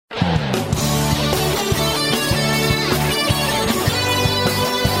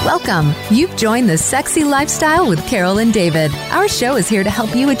Welcome. You've joined the Sexy Lifestyle with Carol and David. Our show is here to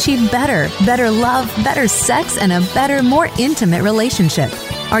help you achieve better love, better sex, and a better, more intimate relationship.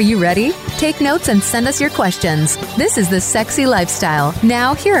 Are you ready? Take notes and send us your questions. This is the Sexy Lifestyle.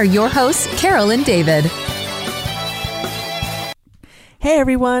 Now, here are your hosts, Carol and David. Hey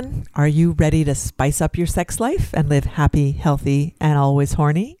everyone, are you ready to spice up your sex life and live happy, healthy, and always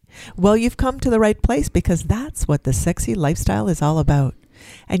horny? Well, you've come to the right place because that's what the Sexy Lifestyle is all about.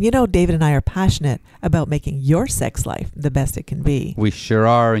 And you know, David and I are passionate about making your sex life the best it can be. We sure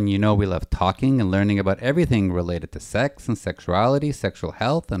are, and you know we love talking and learning about everything related to sex and sexuality, sexual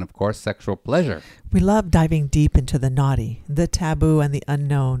health, and of course, sexual pleasure. We love diving deep into the naughty, the taboo, and the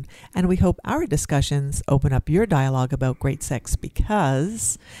unknown, and we hope our discussions open up your dialogue about great sex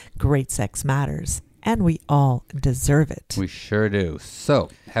because great sex matters. And we all deserve it. We sure do.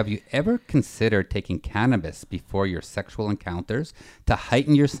 So, have you ever considered taking cannabis before your sexual encounters to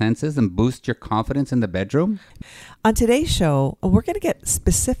heighten your senses and boost your confidence in the bedroom? On today's show, we're going to get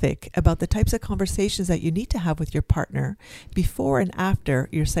specific about the types of conversations that you need to have with your partner before and after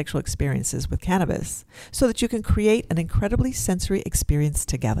your sexual experiences with cannabis so that you can create an incredibly sensory experience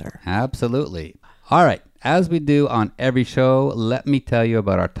together. Absolutely. All right. As we do on every show, let me tell you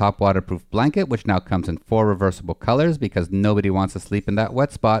about our top waterproof blanket, which now comes in 4 reversible colors because nobody wants to sleep in that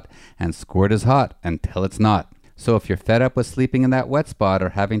wet spot, and squirt is hot until it's not. So if you're fed up with sleeping in that wet spot or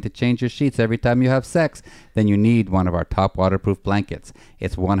having to change your sheets every time you have sex, then you need one of our top waterproof blankets.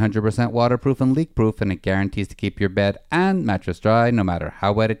 It's 100% waterproof and leak-proof, and it guarantees to keep your bed and mattress dry no matter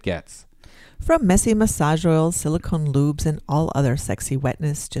how wet it gets. From messy massage oils, silicone lubes, and all other sexy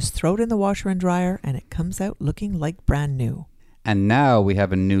wetness, just throw it in the washer and dryer and it comes out looking like brand new. And now we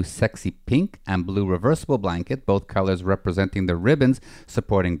have a new sexy pink and blue reversible blanket, both colors representing the ribbons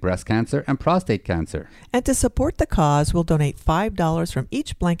supporting breast cancer and prostate cancer. And to support the cause, we'll donate $5 from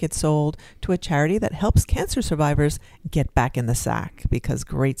each blanket sold to a charity that helps cancer survivors get back in the sack because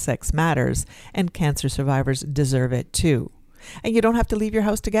great sex matters and cancer survivors deserve it too. And you don't have to leave your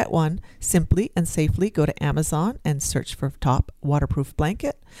house to get one. Simply and safely go to Amazon and search for Top Waterproof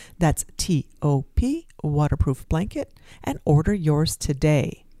Blanket. That's T-O-P, Waterproof Blanket, and order yours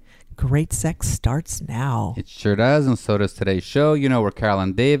today. Great sex starts now. It sure does, and so does today's show. You know, we're Carol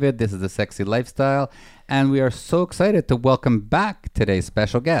and David. This is The Sexy Lifestyle, and we are so excited to welcome back today's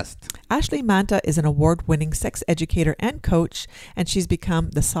special guest. Ashley Manta is an award-winning sex educator and coach, and she's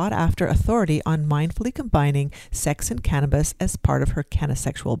become the sought-after authority on mindfully combining sex and cannabis as part of her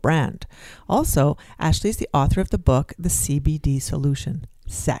CannaSexual brand. Also, Ashley's the author of the book, The CBD Solution,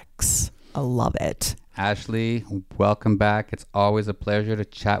 Sex. I love it. Ashley, welcome back. It's always a pleasure to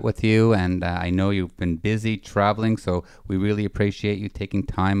chat with you, and I know you've been busy traveling, so we really appreciate you taking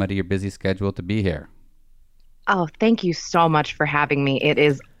time out of your busy schedule to be here. Oh, thank you so much for having me. It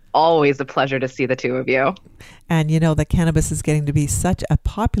is always a pleasure to see the two of you. And you know that cannabis is getting to be such a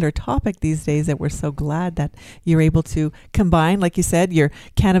popular topic these days that we're so glad that you're able to combine, like you said, your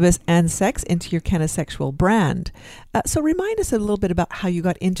cannabis and sex into your CannaSexual brand. So remind us a little bit about how you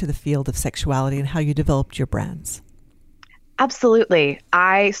got into the field of sexuality and how you developed your brands. Absolutely.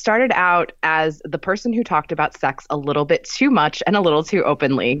 I started out as the person who talked about sex a little bit too much and a little too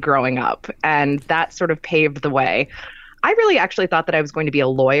openly growing up, and that sort of paved the way. I really actually thought that I was going to be a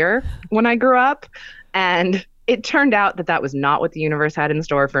lawyer when I grew up, and it turned out that that was not what the universe had in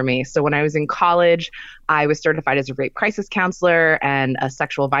store for me. So when I was in college, I was certified as a rape crisis counselor and a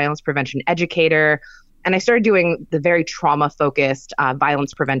sexual violence prevention educator, and I started doing the very trauma-focused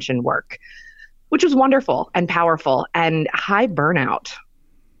violence prevention work, which was wonderful and powerful and high burnout.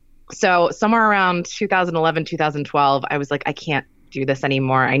 So somewhere around 2011, 2012, I was like, I can't do this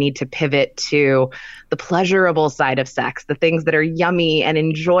anymore. I need to pivot to the pleasurable side of sex, the things that are yummy and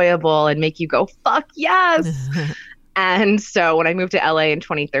enjoyable and make you go, fuck yes. And so when I moved to LA in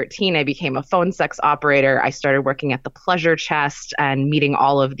 2013, I became a phone sex operator. I started working at the Pleasure Chest and meeting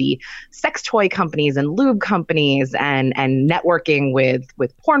all of the sex toy companies and lube companies and networking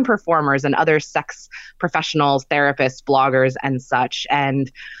with porn performers and other sex professionals, therapists, bloggers, and such.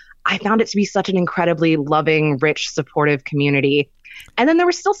 And I found it to be such an incredibly loving, rich, supportive community. And then there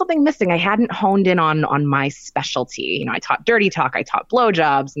was still something missing. I hadn't honed in on my specialty. You know, I taught dirty talk, I taught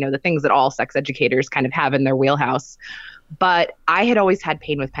blowjobs, you know, the things that all sex educators kind of have in their wheelhouse. But I had always had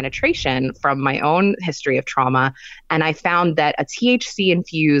pain with penetration from my own history of trauma. And I found that a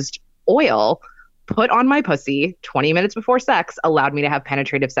THC-infused oil put on my pussy 20 minutes before sex allowed me to have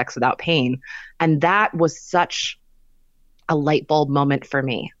penetrative sex without pain. And that was such a light bulb moment for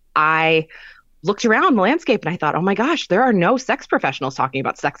me. I looked around the landscape and I thought, oh my gosh, there are no sex professionals talking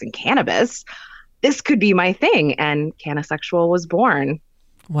about sex and cannabis. This could be my thing. And CannaSexual was born.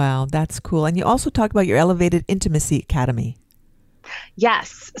 Wow, that's cool. And you also talk about your Elevated Intimacy Academy.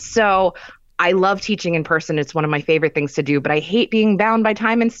 Yes. So I love teaching in person. It's one of my favorite things to do, but I hate being bound by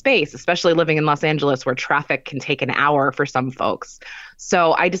time and space, especially living in Los Angeles where traffic can take an hour for some folks.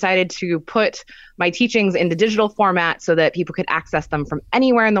 So I decided to put my teachings into digital format so that people could access them from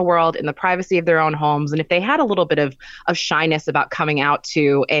anywhere in the world in the privacy of their own homes. And if they had a little bit of shyness about coming out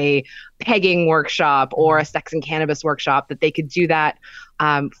to a pegging workshop or a sex and cannabis workshop, that they could do that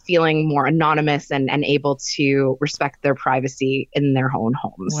feeling more anonymous and able to respect their privacy in their own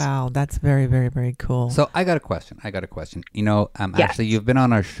homes. Wow, that's very, very, very cool. So I got a question. You know, Yes. actually, you've been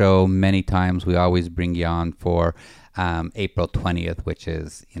on our show many times. We always bring you on for April 20th, which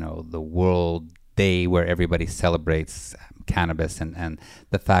is, you know, the World Day where everybody celebrates cannabis and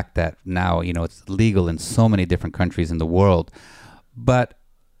the fact that now, you know, it's legal in so many different countries in the world. But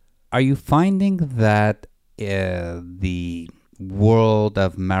are you finding that the world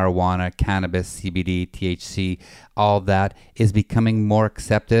of marijuana, cannabis, CBD, THC, all that is becoming more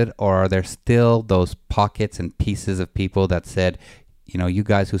accepted, or are there still those pockets and pieces of people that said, you know, you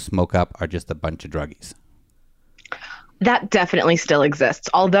guys who smoke up are just a bunch of druggies? That definitely still exists,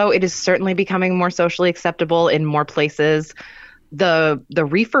 although it is certainly becoming more socially acceptable in more places. The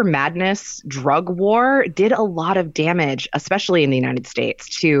reefer madness drug war did a lot of damage, especially in the United States,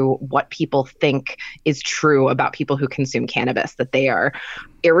 to what people think is true about people who consume cannabis, that they are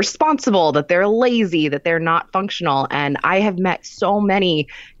irresponsible, that they're lazy, that they're not functional. And I have met so many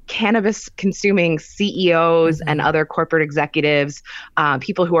cannabis consuming CEOs and other corporate executives,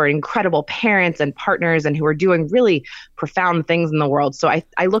 people who are incredible parents and partners and who are doing really profound things in the world. So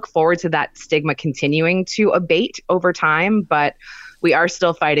I look forward to that stigma continuing to abate over time, but we are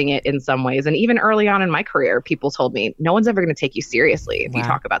still fighting it in some ways. And even early on in my career, people told me, no one's ever going to take you seriously if you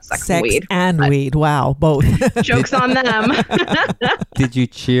talk about sex and weed. And weed. Wow, both. Joke's on them. Did you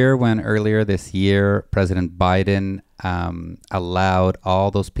cheer when earlier this year, President Biden allowed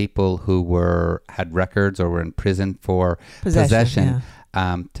all those people who had records or were in prison for possession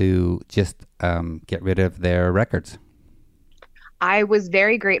to just get rid of their records? I was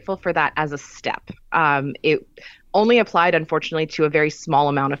very grateful for that as a step. It only applied, unfortunately, to a very small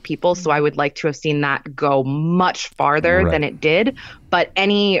amount of people. So I would like to have seen that go much farther than it did. But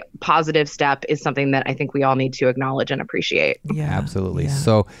any positive step is something that I think we all need to acknowledge and appreciate. Yeah, absolutely. Yeah.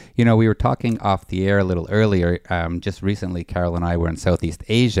 So, you know, we were talking off the air a little earlier. Just recently, Carol and I were in Southeast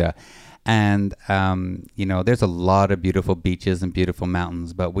Asia. And, you know, there's a lot of beautiful beaches and beautiful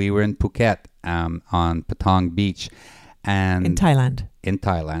mountains. But we were in Phuket on Patong Beach. And in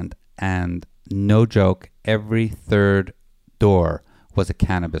Thailand. And no joke, every third door was a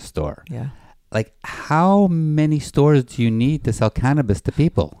cannabis store. Yeah. Like, how many stores do you need to sell cannabis to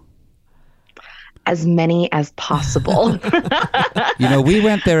people? As many as possible. You know, we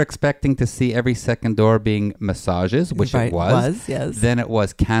went there expecting to see every second door being massages, which it was. Yes. Then it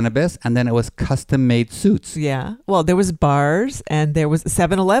was cannabis, and then it was custom-made suits. Yeah. Well, there was bars, and there was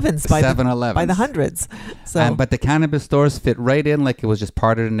 7-Elevens by the hundreds. So, but the cannabis stores fit right in like it was just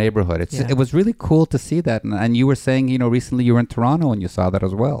part of the neighborhood. It was really cool to see that. And you were saying, you know, recently you were in Toronto and you saw that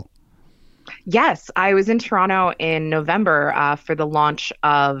as well. Yes, I was in Toronto in November for the launch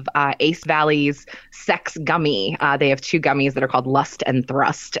of Ace Valley's Sex Gummy. They have two gummies that are called Lust and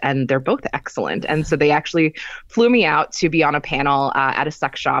Thrust, and they're both excellent. And so they actually flew me out to be on a panel at a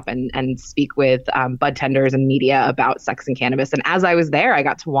sex shop and speak with bud tenders and media about sex and cannabis. And as I was there, I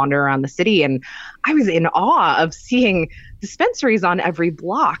got to wander around the city, and I was in awe of seeing dispensaries on every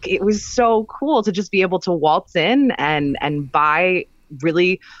block. It was so cool to just be able to waltz in and buy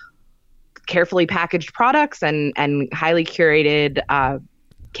really carefully packaged products and highly curated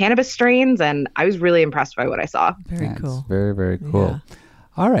cannabis strains. And I was really impressed by what I saw. Very cool. Very, very cool. Yeah.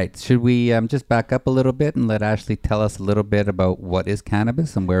 All right. Should we just back up a little bit and let Ashley tell us a little bit about what is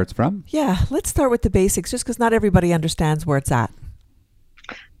cannabis and where it's from? Yeah, let's start with the basics, just because not everybody understands where it's at.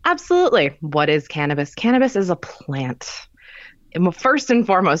 Absolutely. What is cannabis? Cannabis is a plant. First and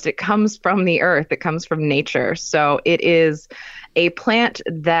foremost, it comes from the earth. It comes from nature. So it is a plant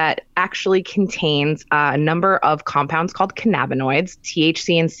that actually contains a number of compounds called cannabinoids,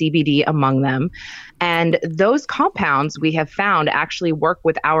 THC and CBD among them. And those compounds we have found actually work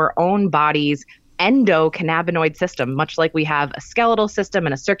with our own body's endocannabinoid system. Much like we have a skeletal system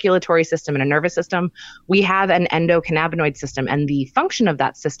and a circulatory system and a nervous system, we have an endocannabinoid system. And the function of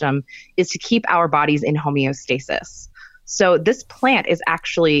that system is to keep our bodies in homeostasis. So this plant is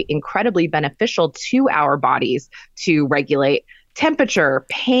actually incredibly beneficial to our bodies to regulate temperature,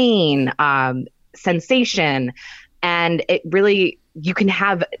 pain, sensation, and it really, you can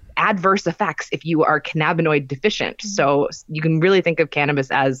have adverse effects if you are cannabinoid deficient. So you can really think of cannabis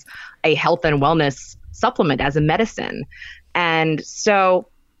as a health and wellness supplement, as a medicine. And so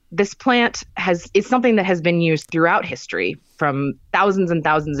this plant is something that has been used throughout history from thousands and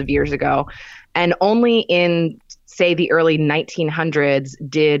thousands of years ago. And only in, say, the early 1900s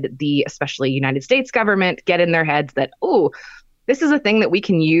did the especially United States government get in their heads that, oh, this is a thing that we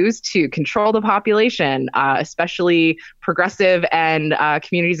can use to control the population, especially progressive and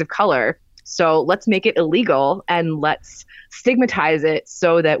communities of color. So let's make it illegal and let's stigmatize it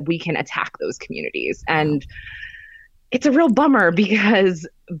so that we can attack those communities. And it's a real bummer because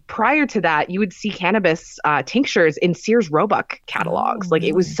prior to that, you would see cannabis tinctures in Sears Roebuck catalogs. Like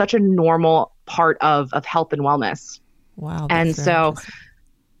it was such a normal part of health and wellness. Wow. And so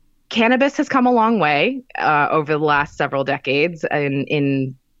cannabis has come a long way over the last several decades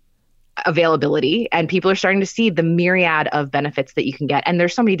in availability, and people are starting to see the myriad of benefits that you can get. And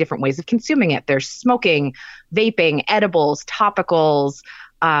there's so many different ways of consuming it. There's smoking, vaping, edibles, topicals,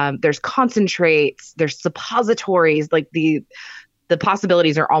 there's concentrates, there's suppositories. Like the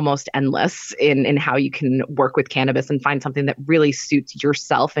possibilities are almost endless in how you can work with cannabis and find something that really suits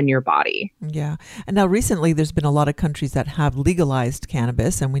yourself and your body. Yeah. And now recently there's been a lot of countries that have legalized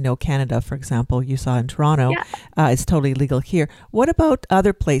cannabis. And we know Canada, for example, you saw in Toronto, it's totally legal here. What about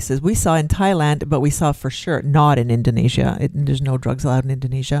other places? We saw in Thailand, but we saw for sure not in Indonesia. There's no drugs allowed in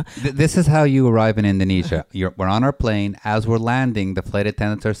Indonesia. This is how you arrive in Indonesia. We're on our plane. As we're landing, the flight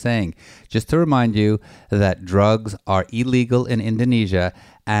attendants are saying, just to remind you that drugs are illegal in Indonesia,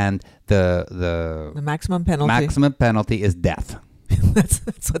 and the maximum penalty is death. That's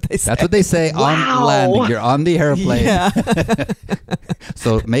what they say. That's what they say on landing. You're on the airplane. Yeah.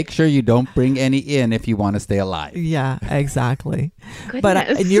 So make sure you don't bring any in if you want to stay alive. Yeah, exactly. Goodness. But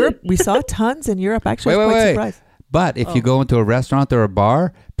in Europe, we saw tons in Europe. Actually, I was quite surprised. But if you go into a restaurant or a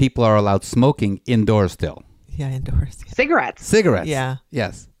bar, people are allowed smoking indoors still. Yeah, indoors. Yeah. Cigarettes. Yeah.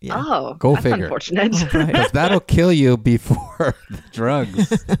 Yes. Yeah. Oh, Go that's figure. Unfortunate. Oh, right. Because that'll kill you before the drugs.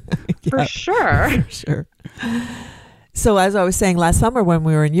 For sure. For sure. So as I was saying, last summer when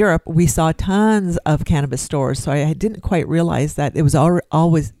we were in Europe, we saw tons of cannabis stores. So I didn't quite realize that it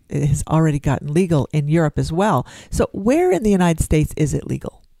has already gotten legal in Europe as well. So where in the United States is it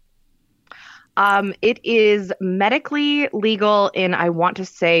legal? It is medically legal in, I want to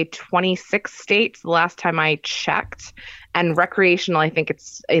say, 26 states the last time I checked. And recreational, I think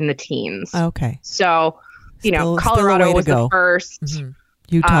it's in the teens. Okay. So, Colorado was the first. Mm-hmm.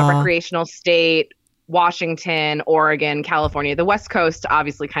 Utah. Recreational state. Washington, Oregon, California. The West Coast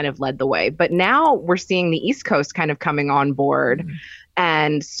obviously kind of led the way. But now we're seeing the East Coast kind of coming on board. Mm-hmm.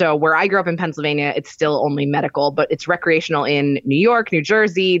 And so where I grew up in Pennsylvania, it's still only medical, but it's recreational in New York, New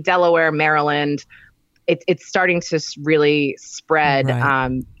Jersey, Delaware, Maryland. It's starting to really spread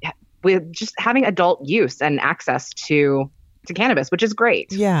with just having adult use and access to cannabis, which is great.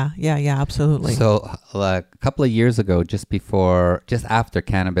 Yeah, absolutely. So a couple of years ago, just after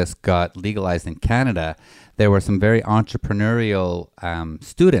cannabis got legalized in Canada, there were some very entrepreneurial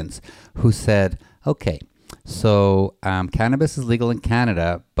students who said, okay, so cannabis is legal in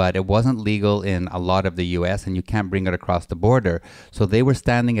Canada, but it wasn't legal in a lot of the U.S. and you can't bring it across the border. So they were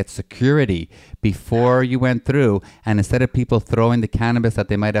standing at security before you went through, and instead of people throwing the cannabis that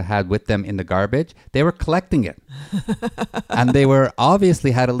they might have had with them in the garbage, they were collecting it. And they were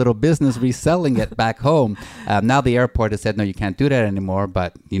obviously had a little business reselling it back home. Now the airport has said, no, you can't do that anymore,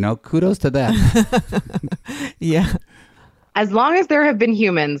 but kudos to them. Yeah. As long as there have been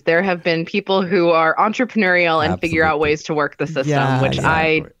humans, there have been people who are entrepreneurial and figure out ways to work the system, which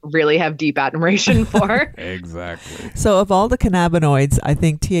I really have deep admiration for. Exactly. So of all the cannabinoids, I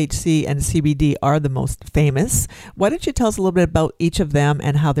think THC and CBD are the most famous. Why don't you tell us a little bit about each of them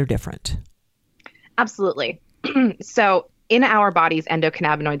and how they're different? Absolutely. So in our body's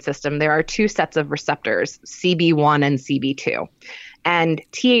endocannabinoid system, there are two sets of receptors, CB1 and CB2. And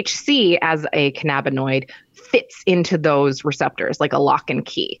THC as a cannabinoid fits into those receptors like a lock and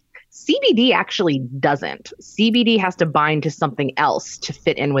key. CBD actually doesn't. CBD has to bind to something else to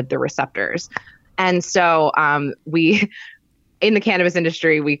fit in with the receptors. And so we, in the cannabis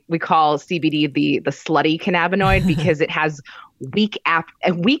industry, we call CBD the slutty cannabinoid because it has weak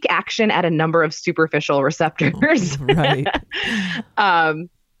action at a number of superficial receptors. Right.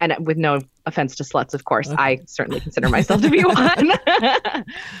 And with no offense to sluts, of course, okay. I certainly consider myself to be one.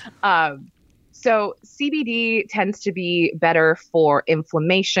 So CBD tends to be better for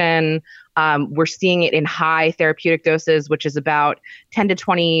inflammation. We're seeing it in high therapeutic doses, which is about 10 to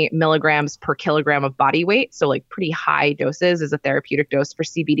 20 milligrams per kilogram of body weight. So like pretty high doses is a therapeutic dose for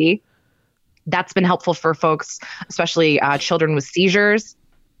CBD. That's been helpful for folks, especially children with seizures.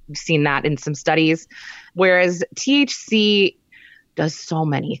 We've seen that in some studies. Whereas THC does so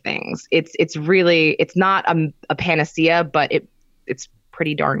many things. It's not a panacea, but it's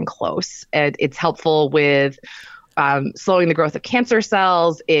pretty darn close. It's helpful with slowing the growth of cancer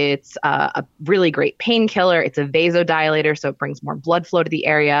cells. It's a really great painkiller. It's a vasodilator, so it brings more blood flow to the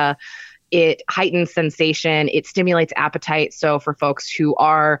area. It heightens sensation. It stimulates appetite. So for folks who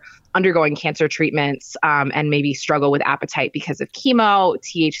are undergoing cancer treatments and maybe struggle with appetite because of chemo,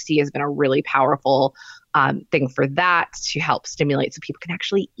 THC has been a really powerful thing for that to help stimulate so people can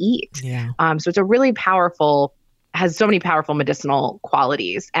actually eat. Yeah. So it's a really has so many powerful medicinal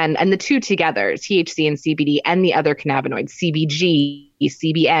qualities. And the two together, THC and CBD and the other cannabinoids, CBG,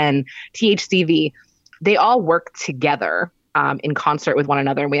 CBN, THCV, they all work together in concert with one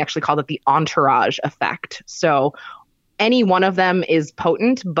another. And we actually call it the entourage effect. So any one of them is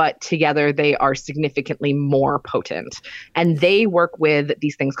potent, but together they are significantly more potent. And they work with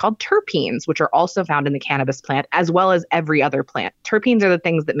these things called terpenes, which are also found in the cannabis plant, as well as every other plant. Terpenes are the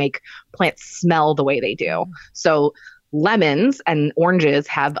things that make plants smell the way they do. So lemons and oranges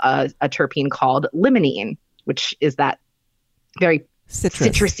have a terpene called limonene, which is that very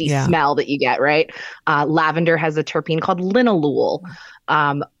citrusy smell that you get, right? Lavender has a terpene called linalool.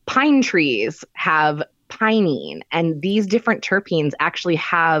 Pine trees have pinene, and these different terpenes actually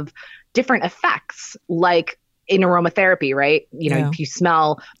have different effects, like in aromatherapy, right? If you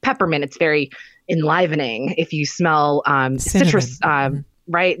smell peppermint, it's very enlivening. If you smell citrus,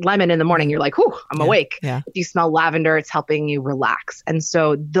 right, lemon in the morning, you're like, whew, I'm awake. Yeah. If you smell lavender, it's helping you relax. And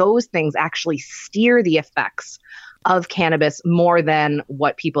so those things actually steer the effects of cannabis more than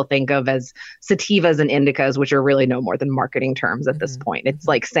what people think of as sativas and indicas, which are really no more than marketing terms at this point. It's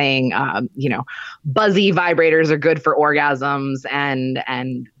like saying, buzzy vibrators are good for orgasms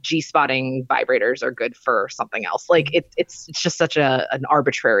and G-spotting vibrators are good for something else. Like it's just such an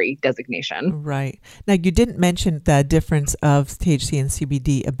arbitrary designation. Right. Now, you didn't mention the difference of THC and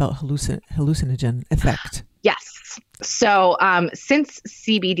CBD about hallucinogen effect. Yes. So since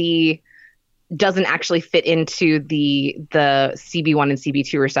CBD doesn't actually fit into the CB1 and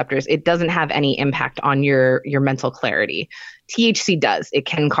CB2 receptors, it doesn't have any impact on your mental clarity. THC does. It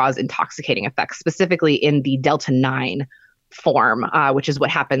can cause intoxicating effects, specifically in the delta 9 form, which is what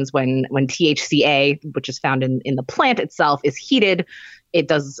happens when THCA, which is found in the plant itself, is heated. It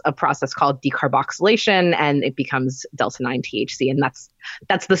does a process called decarboxylation, and it becomes delta 9 THC, and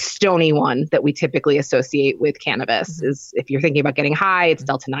that's the stony one that we typically associate with cannabis. Is if you're thinking about getting high, it's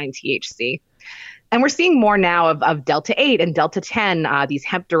delta 9 THC. And we're seeing more now of delta 8 and delta 10, these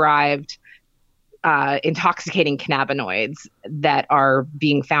hemp-derived intoxicating cannabinoids that are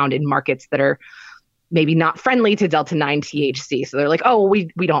being found in markets that are maybe not friendly to delta 9 THC. So they're like, oh, we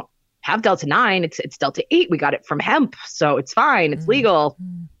don't have delta 9, it's delta 8. We got it from hemp, so it's fine, it's legal.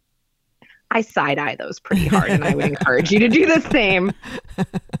 I side-eye those pretty hard, and I would encourage you to do the same.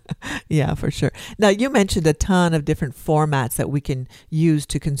 Yeah, for sure. Now, you mentioned a ton of different formats that we can use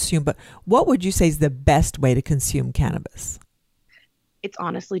to consume, but what would you say is the best way to consume cannabis? It's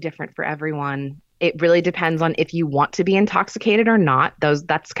honestly different for everyone. It really depends on if you want to be intoxicated or not.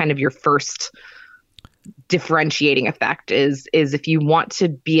 That's kind of your first differentiating effect is if you want to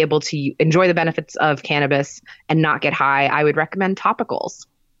be able to enjoy the benefits of cannabis and not get high, I would recommend topicals.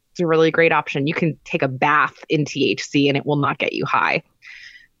 It's a really great option. You can take a bath in THC and it will not get you high.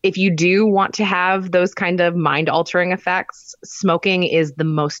 If you do want to have those kind of mind-altering effects, smoking is the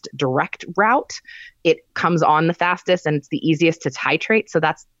most direct route. It comes on the fastest and it's the easiest to titrate. So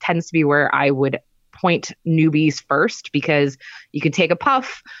that tends to be where I would point newbies first, because you can take a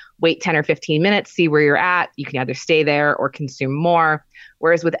puff, wait 10 or 15 minutes, see where you're at. You can either stay there or consume more.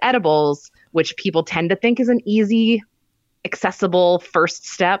 Whereas with edibles, which people tend to think is an easy, accessible first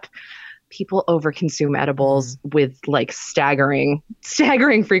step, people overconsume edibles with like staggering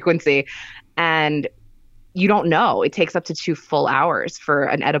frequency. And you don't know. It takes up to 2 full hours for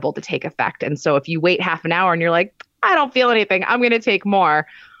an edible to take effect. And so if you wait half an hour and you're like, I don't feel anything, I'm going to take more.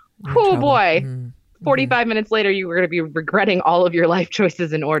 Oh boy. 45 minutes later, you were going to be regretting all of your life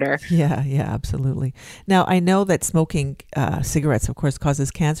choices in order. Yeah, absolutely. Now, I know that smoking cigarettes, of course, causes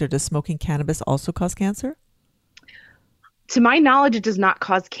cancer. Does smoking cannabis also cause cancer? To my knowledge, it does not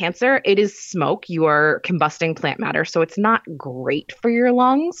cause cancer. It is smoke. You are combusting plant matter, so it's not great for your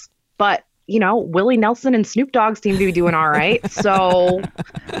lungs. But, you know, Willie Nelson and Snoop Dogg seem to be doing all right. So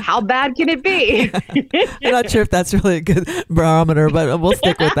how bad can it be? I'm not sure if that's really a good barometer, but we'll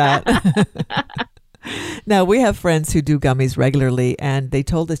stick with that. Now, we have friends who do gummies regularly, and they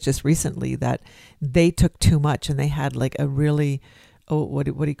told us just recently that they took too much and they had like a really what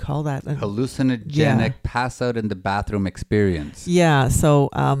do you call that? Hallucinogenic pass out in the bathroom experience. Yeah. So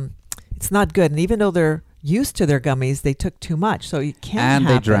it's not good. And even though they're used to their gummies, they took too much. So it can't And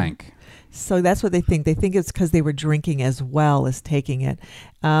happen. they drank. So that's what they think. They think it's because they were drinking as well as taking it.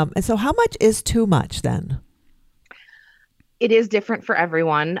 And so how much is too much then? It is different for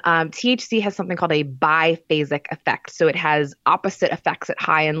everyone. THC has something called a biphasic effect. So it has opposite effects at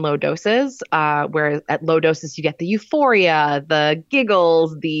high and low doses, whereas at low doses, you get the euphoria, the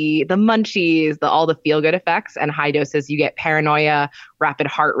giggles, the munchies, all the feel-good effects. And high doses, you get paranoia, rapid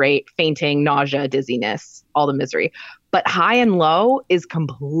heart rate, fainting, nausea, dizziness, all the misery. But high and low is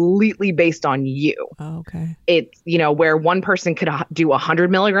completely based on you. Oh, okay. It's, where one person could do 100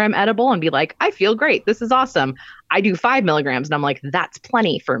 milligram edible and be like, I feel great. This is awesome. I do 5 milligrams and I'm like, that's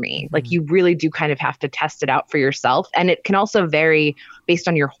plenty for me. Mm-hmm. Like you really do kind of have to test it out for yourself. And it can also vary based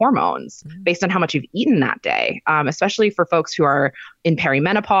on your hormones, based on how much you've eaten that day, especially for folks who are in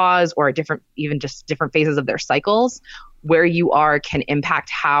perimenopause or different phases of their cycles. Where you are can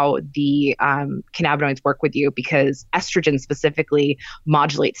impact how the cannabinoids work with you, because estrogen specifically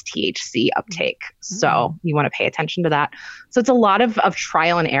modulates THC uptake. So you want to pay attention to that. So it's a lot of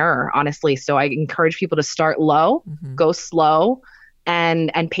trial and error, honestly. So I encourage people to start low, go slow,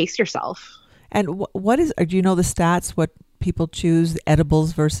 and pace yourself. And do you know the stats, what people choose,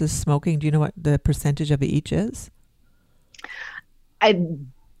 edibles versus smoking? Do you know what the percentage of each is?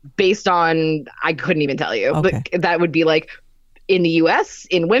 Based on, I couldn't even tell you, okay. But that would be like in the US,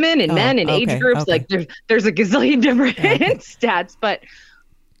 in women, in men, in age groups, like there's a gazillion different stats, but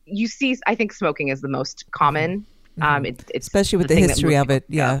you see, I think smoking is the most common. It's especially with the history of it.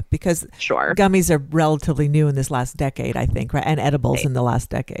 Yeah. Because gummies are relatively new in this last decade, I think, right? And edibles in the last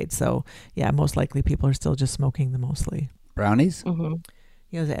decade. So yeah, most likely people are still just smoking them mostly. Brownies?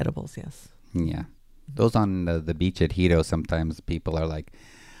 Yeah, the edibles, yes. Yeah. Those on the beach at Hito, sometimes people are like,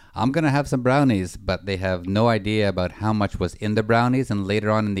 I'm going to have some brownies, but they have no idea about how much was in the brownies. And later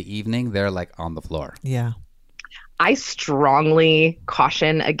on in the evening, they're like on the floor. Yeah. I strongly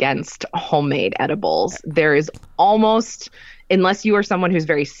caution against homemade edibles. There is almost, unless you are someone who's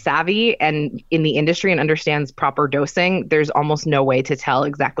very savvy and in the industry and understands proper dosing, there's almost no way to tell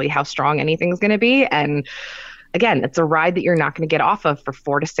exactly how strong anything's going to be. And again, it's a ride that you're not going to get off of for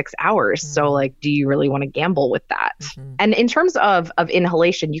 4 to 6 hours. So like, do you really want to gamble with that? And in terms of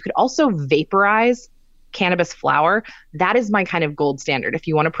inhalation, you could also vaporize cannabis flower. That is my kind of gold standard. If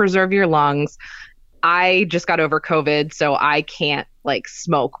you want to preserve your lungs, I just got over COVID, so I can't like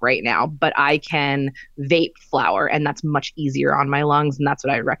smoke right now, but I can vape flower, and that's much easier on my lungs, and that's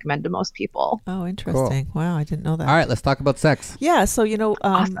what I recommend to most people. Oh, interesting. Cool. Wow, I didn't know that. All right, let's talk about sex. Yeah, so,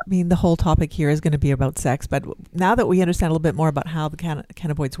 awesome. I mean, the whole topic here is going to be about sex, but now that we understand a little bit more about how the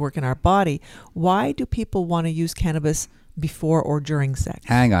cannabinoids work in our body, why do people want to use cannabis before or during sex?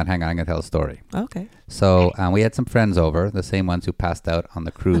 Hang on. I'm going to tell a story. Okay. So we had some friends over, the same ones who passed out on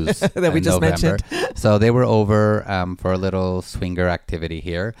the cruise that we just mentioned. So they were over for a little swinger activity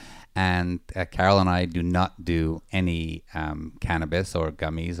here. And Carol and I do not do any cannabis or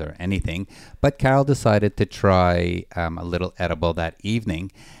gummies or anything. But Carol decided to try a little edible that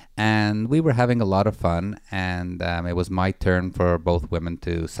evening. And we were having a lot of fun, and it was my turn for both women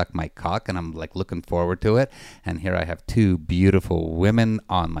to suck my cock, and I'm like looking forward to it. And here I have two beautiful women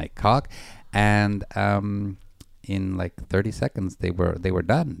on my cock, and in like 30 seconds they were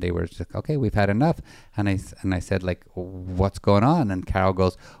done. They were just like, okay, we've had enough. And I said, like, what's going on? And Carol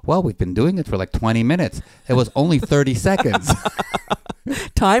goes, well, we've been doing it for like 20 minutes. It was only 30 seconds.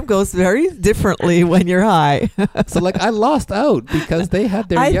 Time goes very differently when you're high. So like I lost out because they had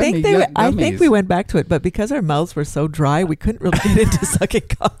their I gummies. think we went back to it, but because our mouths were so dry, we couldn't really get into sucking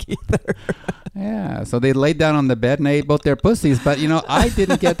cock either. Yeah, so they laid down on the bed and ate both their pussies, but I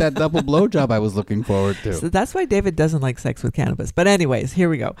didn't get that double blowjob I was looking forward to. So that's why David doesn't like sex with cannabis. But anyways, here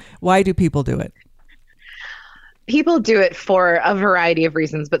we go. Why do people do it? People do it for a variety of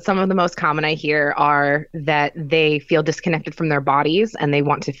reasons, but some of the most common I hear are that they feel disconnected from their bodies and they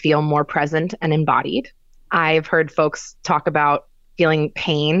want to feel more present and embodied. I've heard folks talk about feeling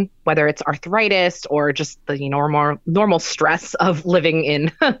pain, whether it's arthritis or just the normal stress of living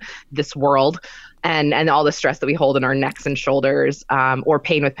in this world and all the stress that we hold in our necks and shoulders, or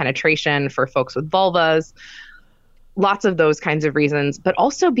pain with penetration for folks with vulvas. Lots of those kinds of reasons, but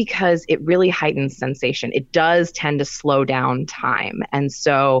also because it really heightens sensation. It does tend to slow down time. And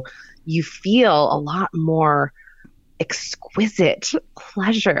so you feel a lot more exquisite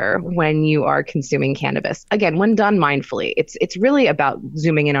pleasure when you are consuming cannabis. Again, when done mindfully, it's really about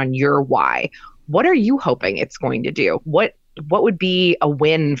zooming in on your why. What are you hoping it's going to do? What would be a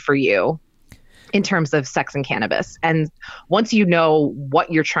win for you in terms of sex and cannabis. And once you know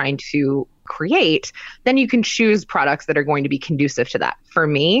what you're trying to create, then you can choose products that are going to be conducive to that. For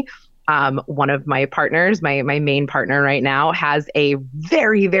me, one of my partners, my main partner right now, has a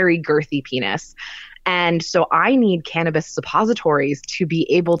very, very girthy penis. And so I need cannabis suppositories to be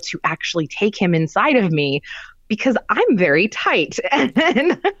able to actually take him inside of me because I'm very tight.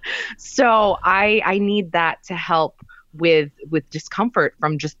 And so I need that to help with discomfort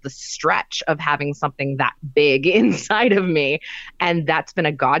from just the stretch of having something that big inside of me. And that's been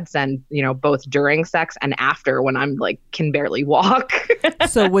a godsend, both during sex and after, when I'm like can barely walk.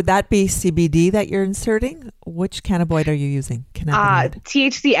 So would that be CBD that you're inserting? Which cannabinoid are you using?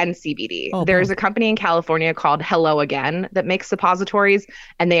 THC and CBD. There's a company in California called Hello Again that makes suppositories,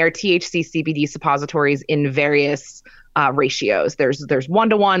 and they are THC CBD suppositories in various ratios. There's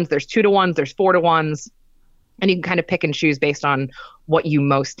 1-to-1s, there's 2-to-1s, there's 4-to-1s. And you can kind of pick and choose based on what you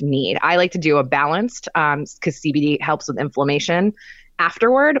most need. I like to do a balanced because CBD helps with inflammation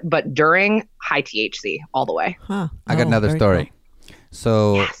afterward, but during, high THC all the way. I got another story. Cool.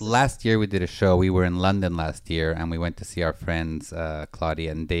 So last year we did a show. We were in London last year, and we went to see our friends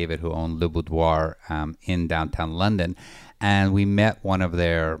Claudia and David, who own Le Boudoir in downtown London. And we met one of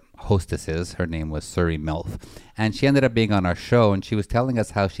their hostesses. Her name was Surrey Milf. And she ended up being on our show, and she was telling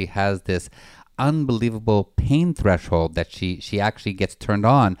us how she has this unbelievable pain threshold that she actually gets turned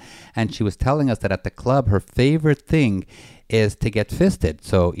on. And she was telling us that at the club, her favorite thing is to get fisted.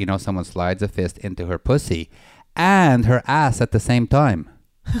 So, someone slides a fist into her pussy and her ass at the same time.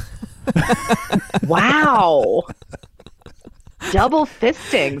 Wow. Double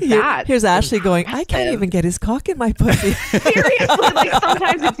fisting. Here's Ashley going, I can't even get his cock in my pussy. Seriously,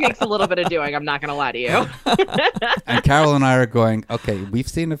 sometimes it takes a little bit of doing. I'm not going to lie to you. And Carol and I are going, okay, we've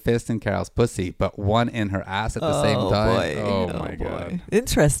seen a fist in Carol's pussy, but one in her ass at the same time. Boy. Oh, my God.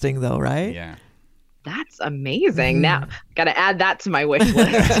 Interesting though, right? Yeah. That's amazing. Now, got to add that to my wish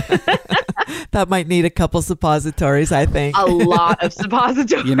list. That might need a couple suppositories, I think. A lot of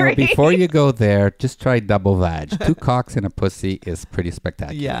suppositories. Before you go there, just try double vag. 2 cocks in a pussy is pretty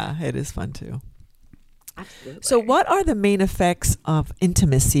spectacular. Yeah, it is fun too. Absolutely. So what are the main effects of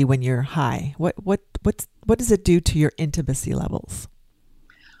intimacy when you're high? What does it do to your intimacy levels?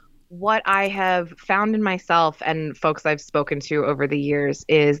 What I have found in myself and folks I've spoken to over the years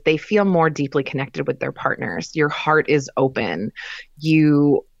is they feel more deeply connected with their partners. Your heart is open.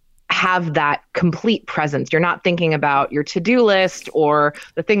 You have that complete presence. You're not thinking about your to-do list or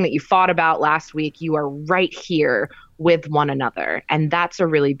the thing that you fought about last week. You are right here with one another. And that's a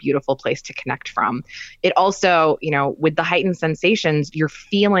really beautiful place to connect from. It also, with the heightened sensations, you're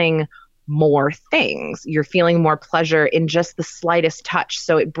feeling more things. You're feeling more pleasure in just the slightest touch.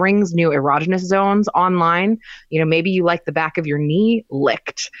 So it brings new erogenous zones online. Maybe you like the back of your knee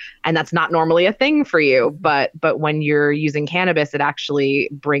licked, and that's not normally a thing for you. But when you're using cannabis, it actually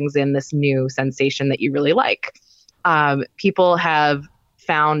brings in this new sensation that you really like. People have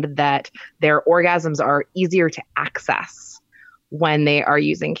found that their orgasms are easier to access when they are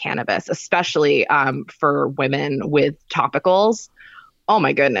using cannabis, especially for women with topicals. Oh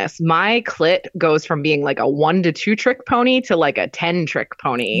my goodness. My clit goes from being like a 1 to 2 trick pony to like a 10 trick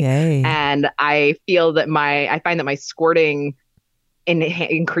pony. Yay. And I feel that I find that my squirting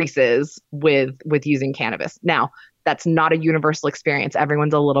increases with using cannabis. Now, that's not a universal experience.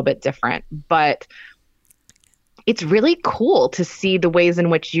 Everyone's a little bit different, but it's really cool to see the ways in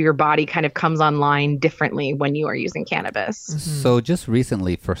which your body kind of comes online differently when you are using cannabis. Mm-hmm. So just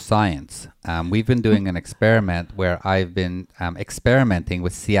recently for science, we've been doing an experiment where I've been experimenting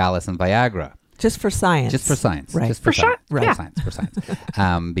with Cialis and Viagra. Just for science. Just for science. Right. Just for science. Right. Yeah. For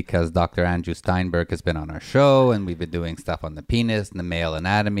science. Because Dr. Andrew Steinberg has been on our show, and we've been doing stuff on the penis and the male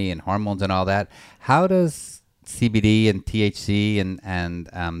anatomy and hormones and all that. How does CBD and THC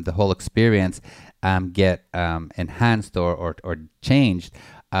and the whole experience get enhanced or changed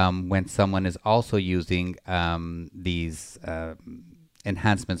when someone is also using these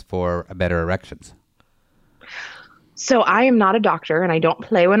enhancements for better erections? So I am not a doctor and I don't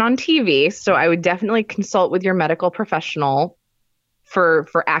play one on TV. So I would definitely consult with your medical professional for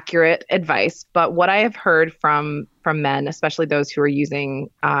accurate advice. But what I have heard from men, especially those who are using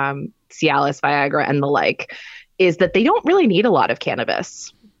Cialis, Viagra, and the like, is that they don't really need a lot of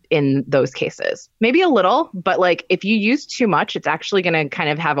cannabis in those cases. Maybe a little, but like if you use too much, it's actually going to kind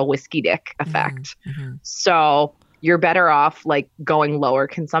of have a whiskey dick effect. Mm-hmm. So you're better off like going lower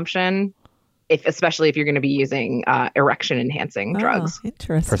consumption, especially if you're going to be using erection enhancing drugs.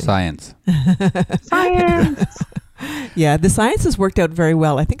 Interesting. For science. Science. Yeah, the science has worked out very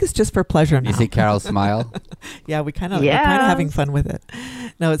well. I think it's just for pleasure now. You see Carol smile? Yeah, we're kind of having fun with it.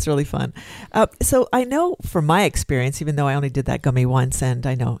 No, it's really fun. So I know from my experience, even though I only did that gummy once, and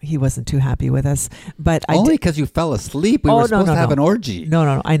I know he wasn't too happy with us, but only because you fell asleep. We were supposed to have an orgy.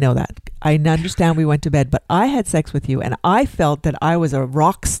 No, I know that. I understand we went to bed, but I had sex with you, and I felt that I was a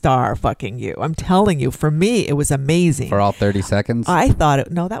rock star fucking you. I'm telling you, for me, it was amazing. For all 30 seconds? I thought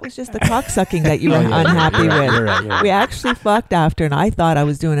that was just the cock sucking that you were unhappy with. You're right. We actually fucked after, and I thought I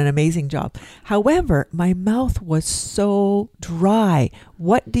was doing an amazing job. However, my mouth was so dry.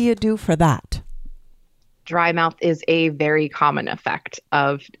 What do you do for that? Dry mouth is a very common effect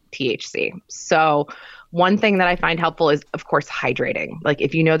of THC. So one thing that I find helpful is, of course, hydrating. Like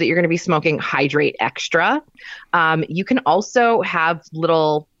if you know that you're going to be smoking, hydrate extra. You can also have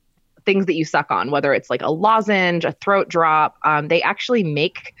little things that you suck on, whether it's like a lozenge, a throat drop. They actually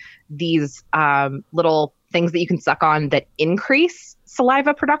make these little things that you can suck on that increase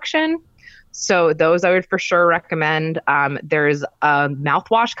saliva production. So those I would for sure recommend. There's a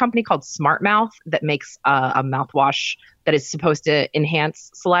mouthwash company called Smart Mouth that makes a mouthwash that is supposed to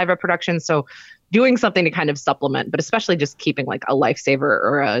enhance saliva production. So doing something to kind of supplement, but especially just keeping like a Lifesaver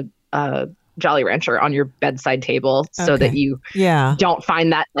or a Jolly Rancher on your bedside table so that you don't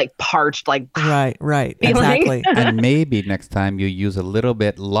find that like parched, like right, feeling. Exactly. And maybe next time you use a little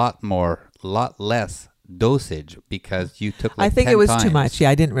bit, lot less dosage because you took like I think 10 it was times. too much. Yeah,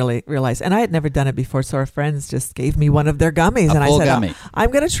 I didn't really realize. And I had never done it before, so our friends just gave me one of their gummies. And I said, gummy.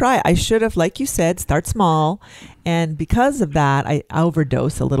 I'm going to try. I should have, like you said, start small. And because of that, I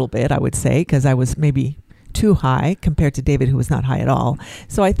overdosed a little bit, I would say, because I was maybe too high compared to David, who was not high at all.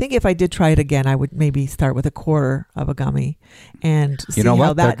 So I think if I did try it again, I would maybe start with a quarter of a gummy and see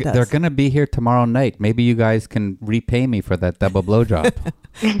how that does. They're going to be here tomorrow night. Maybe you guys can repay me for that double blowjob.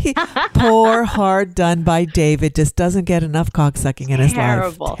 Poor hard done by David. Just doesn't get enough cocksucking in his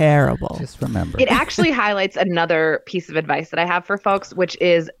life. Terrible. Just remember. It actually highlights another piece of advice that I have for folks, which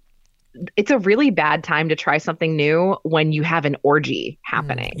is it's a really bad time to try something new when you have an orgy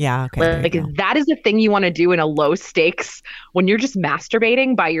happening. Yeah, okay. Like that is the thing you want to do in a low stakes when you're just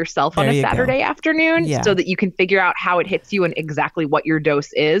masturbating by yourself on a Saturday afternoon so that you can figure out how it hits you and exactly what your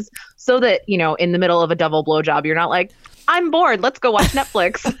dose is so that, in the middle of a double blowjob, you're not like, I'm bored. Let's go watch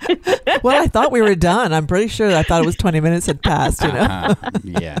Netflix. Well, I thought we were done. I'm pretty sure I thought it was 20 minutes had passed,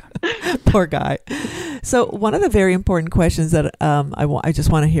 Yeah. Poor guy. So one of the very important questions that I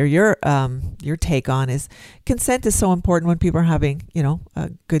just want to hear your take on is consent is so important when people are having,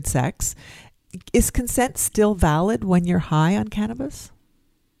 good sex. Is consent still valid when you're high on cannabis?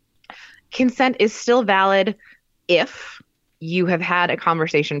 Consent is still valid if you have had a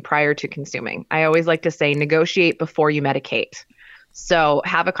conversation prior to consuming. I always like to say negotiate before you medicate. So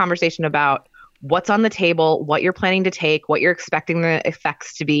have a conversation about what's on the table, what you're planning to take, what you're expecting the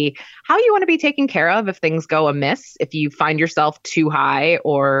effects to be, how you want to be taken care of if things go amiss, if you find yourself too high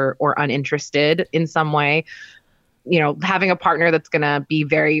or uninterested in some way. Having a partner that's going to be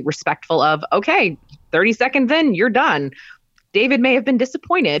very respectful of, okay, 30 seconds in, you're done. David may have been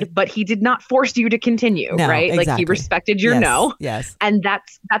disappointed, but he did not force you to continue, right? Exactly. Like he respected your no. Yes. And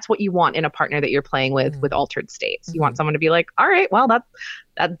that's what you want in a partner that you're playing with altered states. You want someone to be like, all right, well, that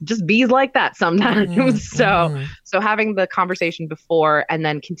just bees like that sometimes. So having the conversation before and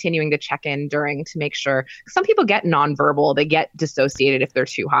then continuing to check in during to make sure, some people get nonverbal, they get dissociated if they're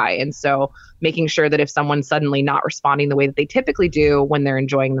too high. And so making sure that if someone's suddenly not responding the way that they typically do when they're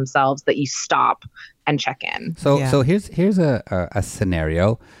enjoying themselves, that you stop and check in. So here's a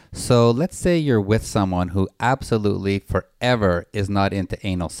scenario. So let's say you're with someone who absolutely forever is not into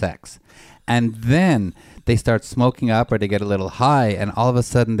anal sex. And then they start smoking up or they get a little high and all of a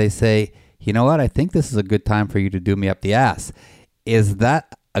sudden they say, you know what, I think this is a good time for you to do me up the ass. Is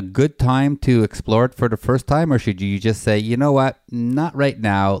that a good time to explore it for the first time? Or should you just say, you know what, not right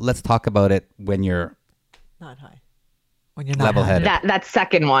now. Let's talk about it when you're not high. When you're not level-headed. That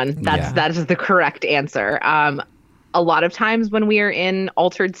second one, that is the correct answer. A lot of times when we are in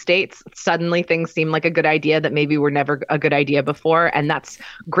altered states, suddenly things seem like a good idea that maybe were never a good idea before. And that's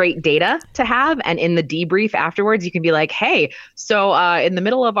great data to have. And in the debrief afterwards, you can be like, hey, so in the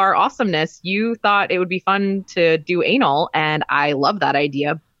middle of our awesomeness, you thought it would be fun to do anal. And I love that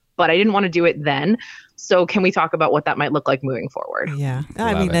idea. but I didn't want to do it then. So can we talk about what that might look like moving forward? Yeah. Love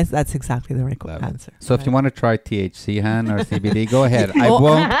I mean, it. that's exactly the right Love answer. So if you want to try THC, Han, or CBD, go ahead. I Oh,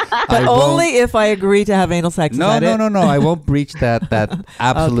 won't. But I only won't. if I agree to have anal sex. Is No, that no, it? no, no. I won't breach that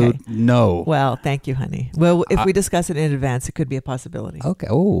absolute Okay. no. Well, thank you, honey. Well, if we discuss it in advance, it could be a possibility. Okay.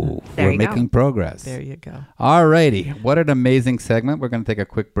 Oh, There we're you go. making progress. There you go. All righty. What an amazing segment. We're going to take a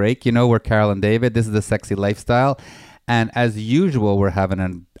quick break. You know, we're Carol and David. This is the Sexy Lifestyle. And as usual, we're having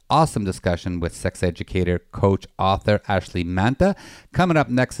an awesome discussion with sex educator, coach, author Ashley Manta. Coming up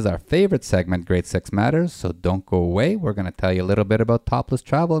next is our favorite segment, Great Sex Matters. So don't go away. We're going to tell you a little bit about topless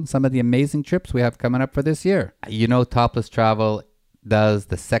travel and some of the amazing trips we have coming up for this year. You know, topless travel does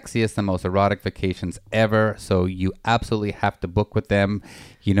the sexiest and most erotic vacations ever. So you absolutely have to book with them.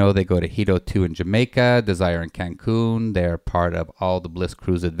 You know, they go to Hito 2 in Jamaica, Desire in Cancun. They're part of all the Bliss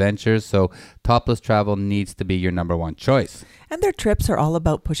Cruise adventures. So topless travel needs to be your number one choice. And their trips are all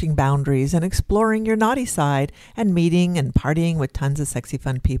about pushing boundaries and exploring your naughty side and meeting and partying with tons of sexy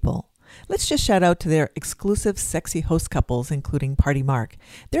fun people. Let's just shout out to their exclusive sexy host couples, including Party Mark.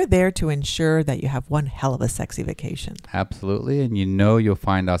 They're there to ensure that you have one hell of a sexy vacation. Absolutely. And you know you'll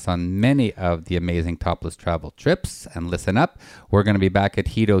find us on many of the amazing topless travel trips. And listen up, we're going to be back at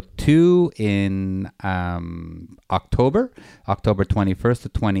Hito 2 in October 21st to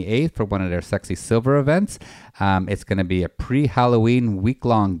 28th for one of their Sexy Silver events. It's going to be a pre-Halloween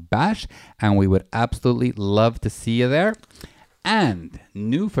week-long bash, and we would absolutely love to see you there. And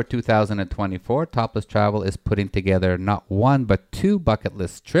new for 2024, Topless Travel is putting together not one, but two bucket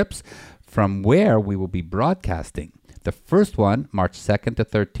list trips from where we will be broadcasting. The first one, March 2nd to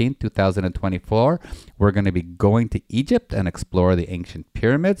 13th, 2024, we're going to be going to Egypt and explore the ancient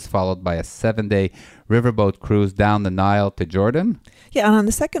pyramids, followed by a 7-day riverboat cruise down the Nile to Jordan. Yeah, and on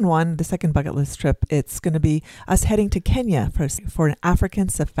the second one, the second bucket list trip, it's going to be us heading to Kenya for an African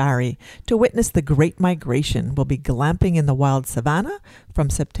safari to witness the Great Migration. We'll be glamping in the wild savannah from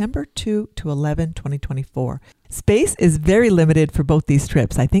September 2 to 11, 2024. Space is very limited for both these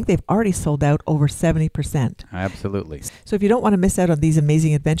trips. I think they've already sold out over 70%. Absolutely. So if you don't want to miss out on these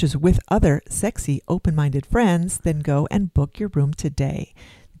amazing adventures with other sexy, open-minded friends, then go and book your room today.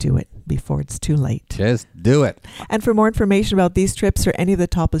 Do it before it's too late. Just do it. And for more information about these trips or any of the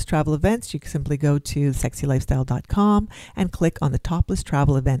Topless Travel events, you can simply go to sexylifestyle.com and click on the Topless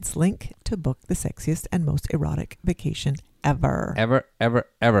Travel events link to book the sexiest and most erotic vacation ever.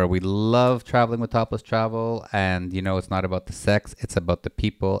 Ever. We love traveling with Topless Travel, and you know, it's not about the sex, it's about the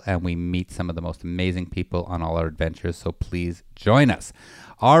people, and we meet some of the most amazing people on all our adventures, so please join us.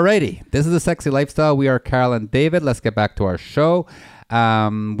 Alrighty, this is the Sexy Lifestyle. We are Carol and David. Let's get back to our show.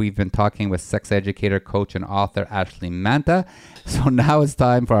 We've been talking with sex educator, coach, and author Ashley Manta. So now it's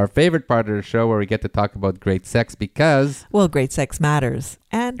time for our favorite part of the show, where we get to talk about great sex, because, well, great sex matters,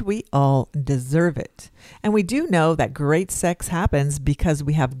 and we all deserve it. And we do know that great sex happens because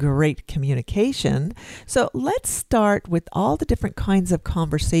we have great communication. So let's start with all the different kinds of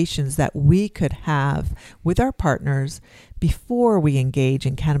conversations that we could have with our partners before we engage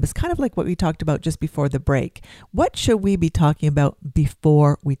in cannabis, kind of like what we talked about just before the break. What should we be talking about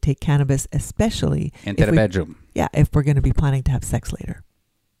before we take cannabis, especially into the bedroom? Yeah, if we're going to be planning to have sex later.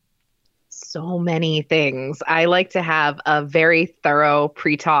 So many things. I like to have a very thorough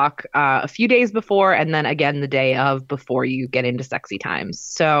pre-talk a few days before, and then again the day of, before you get into sexy times.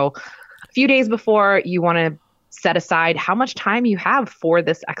 So a few days before, you want to set aside how much time you have for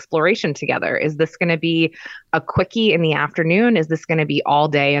this exploration together. Is this going to be a quickie in the afternoon? Is this going to be all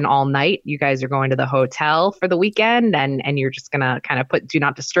day and all night? You guys are going to the hotel for the weekend, and you're just going to kind of put do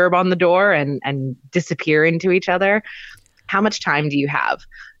not disturb on the door and disappear into each other. How much time do you have?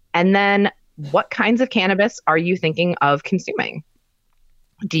 And then what kinds of cannabis are you thinking of consuming?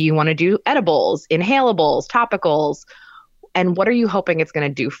 Do you want to do edibles, inhalables, topicals? And what are you hoping it's going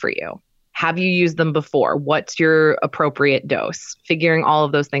to do for you? Have you used them before? What's your appropriate dose? Figuring all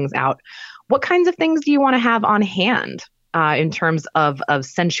of those things out. What kinds of things do you want to have on hand in terms of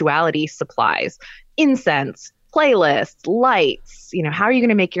sensuality supplies, incense, playlists, lights? You know, how are you going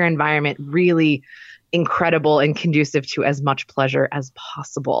to make your environment really incredible and conducive to as much pleasure as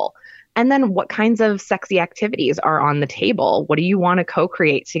possible? And then what kinds of sexy activities are on the table? What do you want to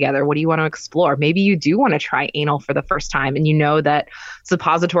co-create together? What do you want to explore? Maybe you do want to try anal for the first time, and you know that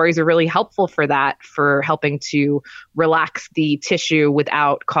suppositories are really helpful for that, for helping to relax the tissue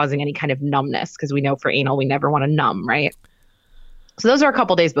without causing any kind of numbness, because we know for anal, we never want to numb, right? So those are a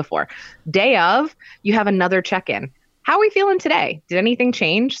couple days before. Day of, you have another check-in. how are we feeling today? Did anything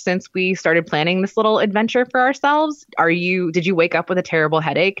change since we started planning this little adventure for ourselves? Did you wake up with a terrible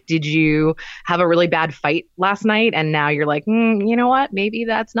headache? Did you have a really bad fight last night? And now you're like, you know what? Maybe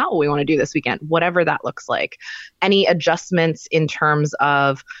that's not what we want to do this weekend, whatever that looks like. Any adjustments in terms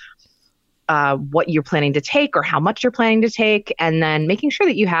of what you're planning to take or how much you're planning to take, and then making sure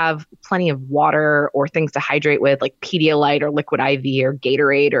that you have plenty of water or things to hydrate with, like Pedialyte or Liquid IV or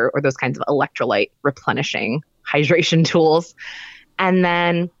Gatorade or those kinds of electrolyte replenishing hydration tools. And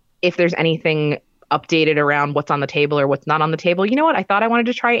then if there's anything updated around what's on the table or what's not on the table, you know what? I thought I wanted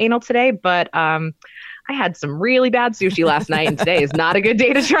to try anal today, but I had some really bad sushi last night, and today is not a good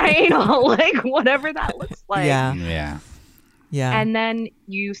day to try anal. Like, whatever that looks like. Yeah. And then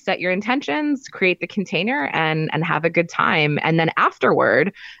you set your intentions, create the container, and have a good time. And then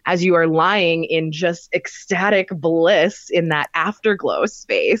afterward, as you are lying in just ecstatic bliss in that afterglow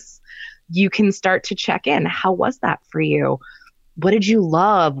space, you can start to check in. How was that for you? What did you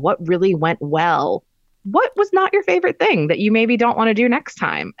love? What really went well? What was not your favorite thing that you maybe don't want to do next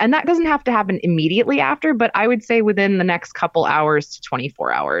time? And that doesn't have to happen immediately after, but I would say within the next couple hours to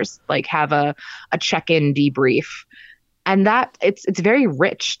 24 hours, like have a check-in debrief. And that it's very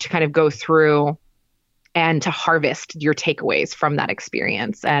rich to kind of go through and to harvest your takeaways from that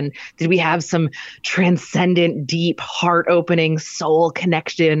experience. And did we have some transcendent, deep, heart-opening, soul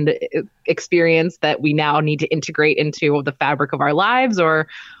connection experience that we now need to integrate into the fabric of our lives? Or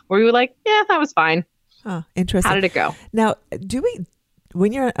were we like, yeah, that was fine. Oh, interesting. How did it go? Now,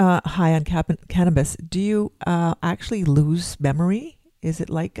 when you're high on cannabis, do you actually lose memory? Is it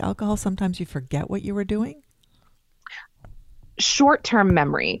like alcohol? Sometimes you forget what you were doing? Short-term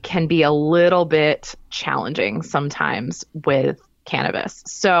memory can be a little bit challenging sometimes with cannabis.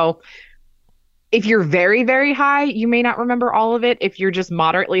 So if you're very, very high, you may not remember all of it. If you're just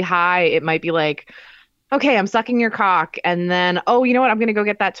moderately high, it might be like, okay, I'm sucking your cock. And then, oh, you know what? I'm going to go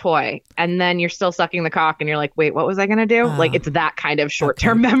get that toy. And then you're still sucking the cock and you're like, wait, what was I going to do? Like, it's that kind of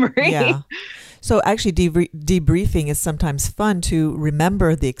short-term memory. Yeah. So actually debriefing is sometimes fun to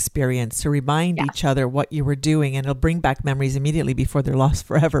remember the experience, to remind each other what you were doing, and it'll bring back memories immediately before they're lost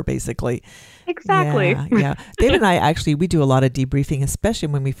forever, basically. Exactly. Yeah. David and I we do a lot of debriefing, especially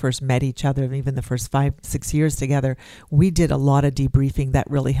when we first met each other, even the first 5-6 years together. We did a lot of debriefing that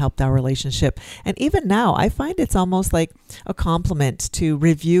really helped our relationship. And even now, I find it's almost like a compliment to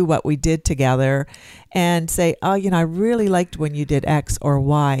review what we did together and say, oh, I really liked when you did X or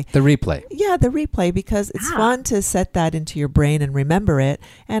Y. The replay. Yeah, the replay, because it's fun to set that into your brain and remember it.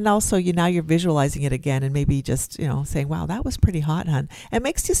 And also, now you're visualizing it again and maybe just, saying, wow, that was pretty hot, hon. It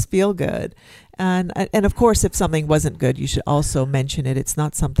makes you feel good. And of course, if something wasn't good, you should also mention it. It's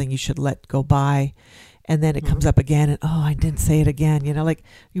not something you should let go by. And then it comes up again and, oh, I didn't say it again.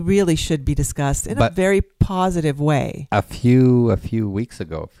 You really should be discussed in a very positive way. A few weeks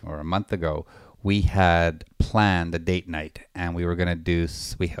ago or a month ago, we had planned a date night, and we were going to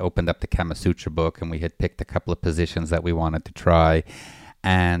we opened up the Kama Sutra book, and we had picked a couple of positions that we wanted to try.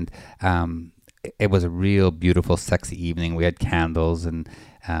 And it was a real beautiful, sexy evening. We had candles and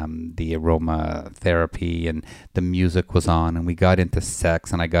the aromatherapy, and the music was on, and we got into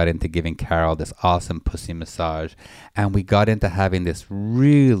sex, and I got into giving Carol this awesome pussy massage, and we got into having this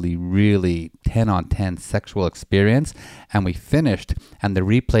really, really 10 on 10 sexual experience, and we finished, and the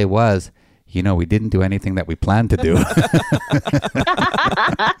replay was, we didn't do anything that we planned to do.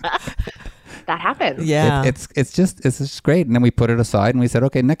 That happens. Yeah. It's just great. And then we put it aside and we said,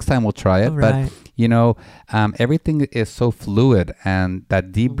 okay, next time we'll try it. Right. But, everything is so fluid, and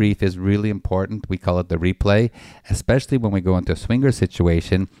that debrief is really important. We call it the replay, especially when we go into a swinger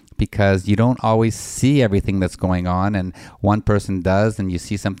situation, because you don't always see everything that's going on, and one person does, and you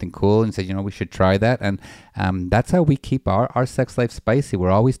see something cool and say, we should try that. And that's how we keep our sex life spicy.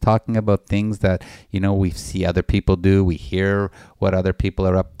 We're always talking about things that, we see other people do. We hear what other people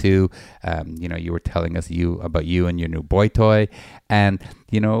are up to. You were telling us about you and your new boy toy. And,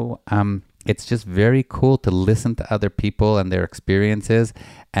 it's just very cool to listen to other people and their experiences.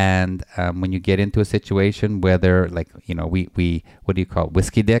 And when you get into a situation, whether we what do you call it?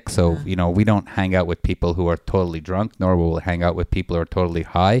 Whiskey dick? So, we don't hang out with people who are totally drunk, nor will we hang out with people who are totally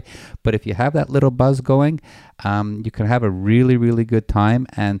high. But if you have that little buzz going, you can have a really, really good time.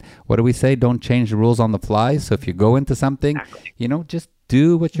 And what do we say? Don't change the rules on the fly. So if you go into something, just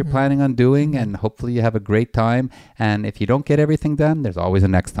do what you're planning on doing, and hopefully you have a great time. And if you don't get everything done, there's always a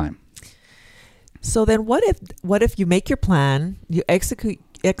next time. So then what if you make your plan, you execute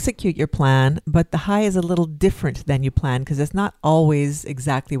your plan, but the high is a little different than you plan, because it's not always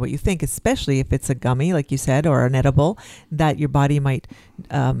exactly what you think, especially if it's a gummy, like you said, or an edible that your body might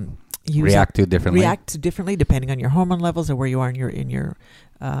react to differently depending on your hormone levels or where you are in your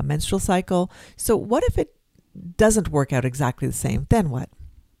menstrual cycle. So what if it doesn't work out exactly the same? Then what?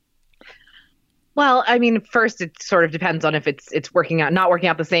 Well, I mean, first it sort of depends on if it's working out, not working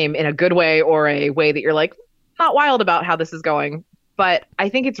out the same in a good way or a way that you're like not wild about how this is going. But I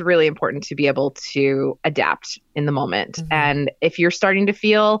think it's really important to be able to adapt in the moment. Mm-hmm. And if you're starting to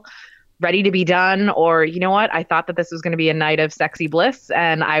feel ready to be done, or you know what, I thought that this was going to be a night of sexy bliss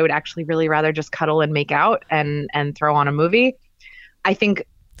and I would actually really rather just cuddle and make out and throw on a movie. I think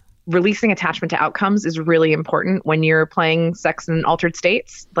releasing attachment to outcomes is really important when you're playing sex in altered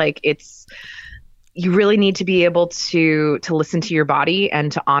states. Like you really need to be able to listen to your body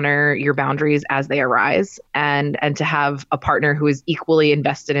and to honor your boundaries as they arise, and to have a partner who is equally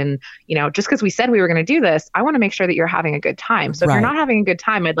invested in, just because we said we were going to do this, I want to make sure that you're having a good time. So if you're not having a good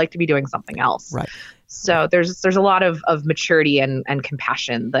time, I'd like to be doing something else. Right. So there's a lot of maturity and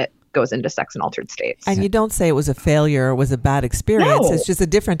compassion that goes into sex in altered states. And you don't say it was a failure or was a bad experience. No. It's just a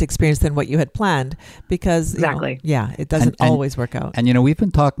different experience than what you had planned, because exactly. It doesn't always work out. And we've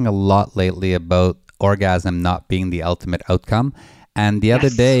been talking a lot lately about orgasm not being the ultimate outcome. And the other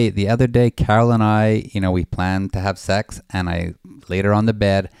day, Carol and I, we planned to have sex, and I laid her on the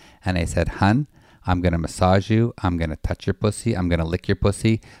bed and I said, "Hun, I'm going to massage you. I'm going to touch your pussy. I'm going to lick your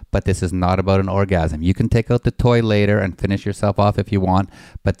pussy. But this is not about an orgasm. You can take out the toy later and finish yourself off if you want.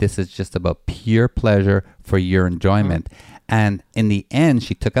 But this is just about pure pleasure for your enjoyment." Mm-hmm. And in the end,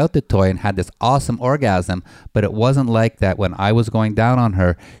 she took out the toy and had this awesome orgasm. But it wasn't like that when I was going down on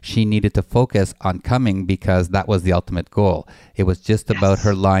her. She needed to focus on coming because that was the ultimate goal. It was just about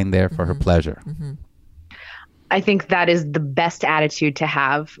her lying there for her pleasure. Mm-hmm. I think that is the best attitude to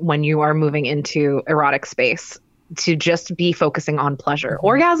have when you are moving into erotic space, to just be focusing on pleasure. Mm-hmm.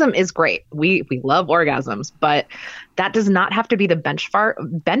 Orgasm is great. We love orgasms, but that does not have to be the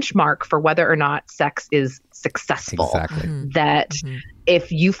benchmark for whether or not sex is successful. Exactly. Mm-hmm. That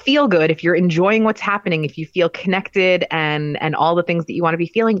if you feel good, if you're enjoying what's happening, if you feel connected and all the things that you want to be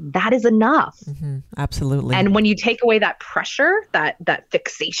feeling, that is enough. Mm-hmm. Absolutely. And when you take away that pressure, that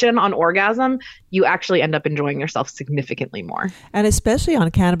fixation on orgasm, you actually end up enjoying yourself significantly more. And especially on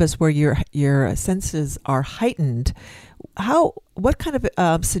cannabis, where your senses are heightened, what kind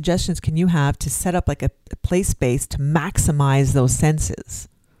of suggestions can you have to set up like a play space to maximize those senses?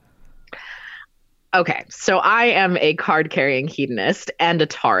 Okay, so I am a card-carrying hedonist and a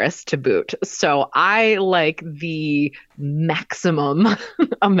Taurus to boot. So I like the maximum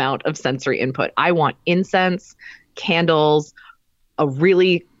amount of sensory input. I want incense, candles, a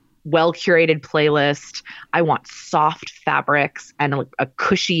really well-curated playlist. I want soft fabrics and a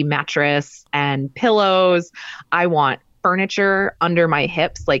cushy mattress and pillows. I want furniture under my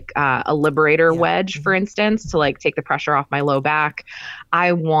hips, like a Liberator wedge, for instance, to like take the pressure off my low back.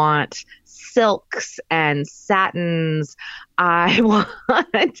 I want silks and satins. I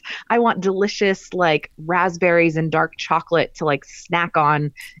want delicious like raspberries and dark chocolate to like snack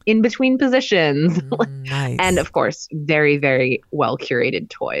on in between positions. Nice. And of course, very, very well curated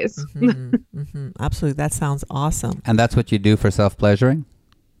toys. Mm-hmm, mm-hmm. Absolutely. That sounds awesome. And that's what you do for self-pleasuring?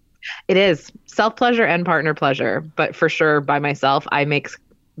 It is self-pleasure and partner pleasure, but for sure by myself, I make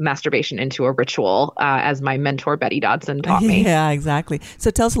masturbation into a ritual, as my mentor Betty Dodson taught me. Yeah, exactly.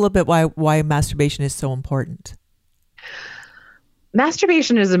 So tell us a little bit why masturbation is so important.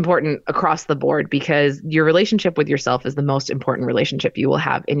 Masturbation is important across the board because your relationship with yourself is the most important relationship you will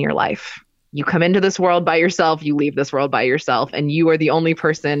have in your life. You come into this world by yourself, you leave this world by yourself, and you are the only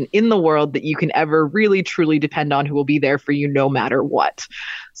person in the world that you can ever really truly depend on who will be there for you no matter what.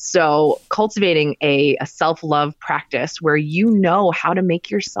 So cultivating a self-love practice where you know how to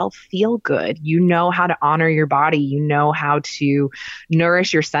make yourself feel good, you know how to honor your body, you know how to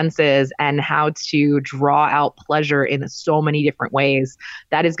nourish your senses and how to draw out pleasure in so many different ways,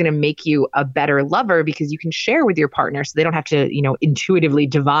 that is going to make you a better lover because you can share with your partner so they don't have to, intuitively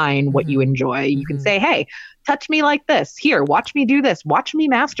divine what you enjoy. You can say, hey, touch me like this. Here, watch me do this. Watch me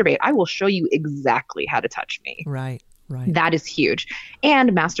masturbate. I will show you exactly how to touch me. Right. Right. That is huge.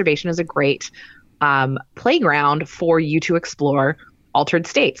 And masturbation is a great playground for you to explore altered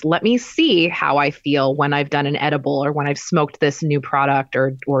states. Let me see how I feel when I've done an edible or when I've smoked this new product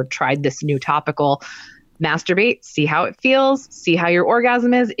or tried this new topical. Masturbate, see how it feels, see how your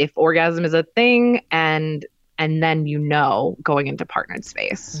orgasm is, if orgasm is a thing, and then going into partnered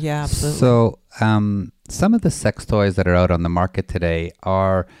space. Yeah, absolutely. So some of the sex toys that are out on the market today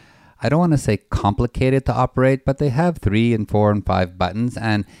are I don't want to say complicated to operate, but they have 3 and 4 and 5 buttons.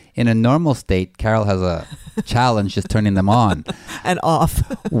 And in a normal state, Carol has a challenge just turning them on and off.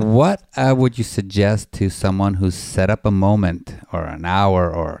 What would you suggest to someone who's set up a moment or an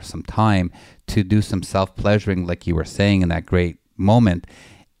hour or some time to do some self-pleasuring, like you were saying in that great moment?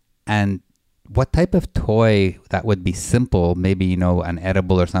 And what type of toy that would be simple, maybe, an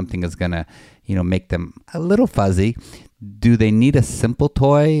edible or something is going to, make them a little fuzzy. Do they need a simple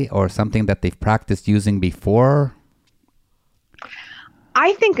toy or something that they've practiced using before?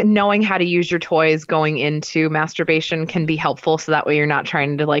 I think knowing how to use your toys going into masturbation can be helpful. So that way you're not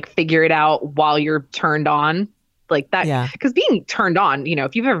trying to like figure it out while you're turned on like that. Yeah. Because being turned on,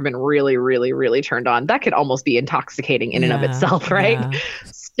 if you've ever been really, really, really turned on, that could almost be intoxicating in and of itself, right?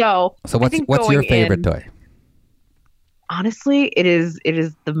 Yeah. So what's your favorite toy? Honestly, it is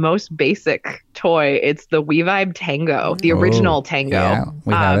the most basic toy. It's the WeVibe Tango, the original Tango. Yeah,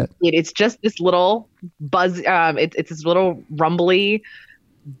 we have it. It's just this little buzz. It's this little rumbly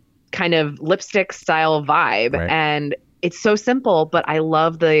kind of lipstick style vibe, Right. and it's so simple. But I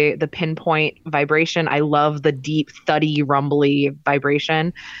love the pinpoint vibration. I love the deep, thuddy, rumbly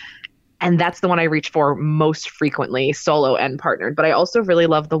vibration. And that's the one I reach for most frequently, solo and partnered. But I also really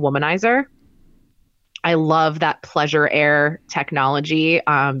love the womanizer. I love that pleasure air technology,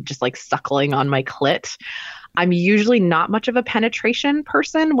 just like suckling on my clit. I'm usually not much of a penetration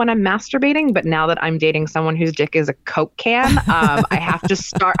person when I'm masturbating, but now that I'm dating someone whose dick is a Coke can, I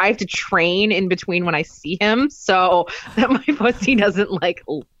have to train in between when I see him so that my pussy doesn't like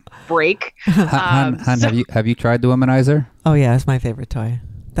break. Hun, have you tried the womanizer? Oh yeah, it's my favorite toy.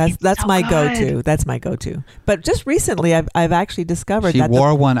 That's so my good. go-to. That's my go-to. But just recently, I've actually discovered She that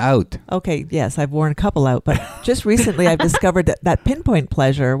wore one out. Okay, yes, I've worn a couple out, but just recently I've discovered that pinpoint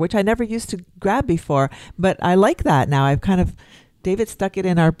pleasure, which I never used to grab before. But I like that now. David stuck it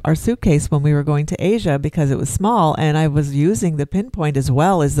in our suitcase when we were going to Asia because it was small, and I was using the pinpoint as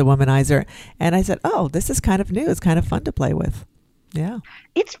well as the womanizer. And I said, oh, this is kind of new. It's kind of fun to play with. Yeah.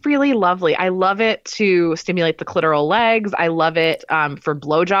 It's really lovely. I love it to stimulate the clitoral legs. I love it for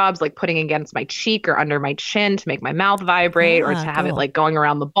blowjobs, like putting against my cheek or under my chin to make my mouth vibrate, or to have it like going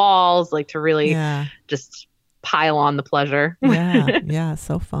around the balls, like to really just pile on the pleasure. Yeah,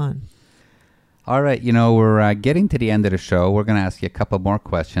 so fun. All right, we're getting to the end of the show. We're going to ask you a couple more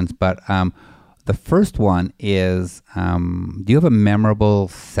questions, but the first one is, do you have a memorable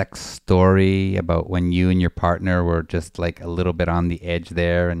sex story about when you and your partner were just like a little bit on the edge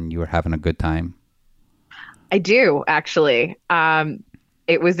there and you were having a good time? I do, actually.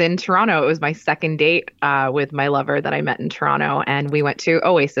 It was in Toronto. It was my second date with my lover that I met in Toronto, and we went to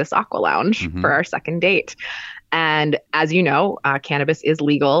Oasis Aqua Lounge for our second date. And as you know, cannabis is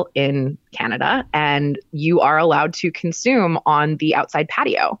legal in Canada, and you are allowed to consume on the outside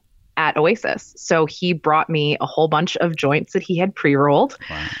patio at Oasis. So he brought me a whole bunch of joints that he had pre-rolled.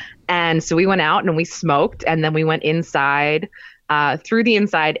 Wow. And so we went out and we smoked, and then we went inside, through the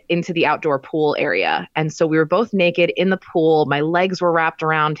inside into the outdoor pool area. And so we were both naked in the pool. My legs were wrapped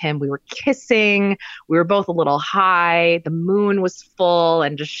around him. We were kissing. We were both a little high. The moon was full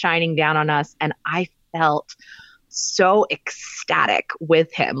and just shining down on us. And I felt so ecstatic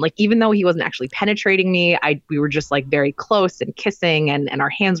with him. Like, even though he wasn't actually penetrating me, we were just like very close and kissing, and our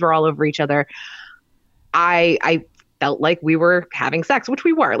hands were all over each other. I felt like we were having sex, which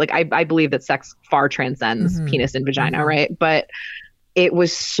we were. Like, I believe that sex far transcends penis and vagina, right? But it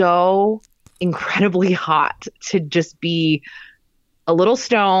was so incredibly hot to just be a little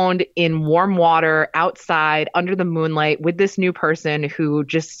stoned in warm water outside under the moonlight with this new person who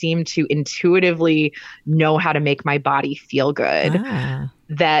just seemed to intuitively know how to make my body feel good.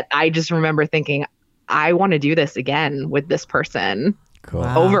 That I just remember thinking, I want to do this again with this person. Cool.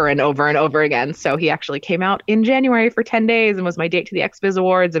 Over and over and over again. So he actually came out in January for 10 days and was my date to the XBiz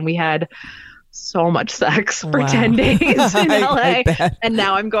Awards. And we had so much sex for 10 days in LA. And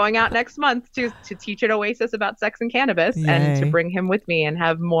now I'm going out next month to teach at Oasis about sex and cannabis. Yay. And to bring him with me and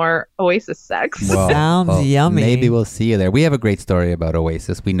have more Oasis sex. Well, sounds yummy. Maybe we'll see you there. We have a great story about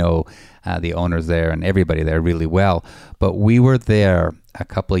Oasis. We know the owners there and everybody there really well. But we were there a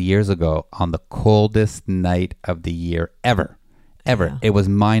couple of years ago on the coldest night of the year ever. Yeah. It was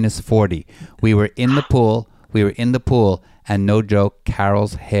 -40. We were in the pool. And no joke,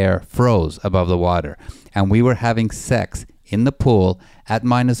 Carol's hair froze above the water. And we were having sex in the pool at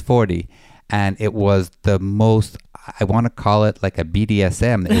 -40. And it was the most, I want to call it like a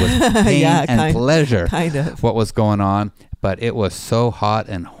BDSM. It was pain and pleasure, kind of what was going on. But it was so hot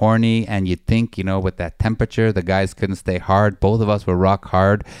and horny. And you'd think, with that temperature, the guys couldn't stay hard. Both of us were rock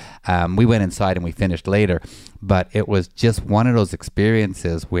hard. We went inside and we finished later. but it was just one of those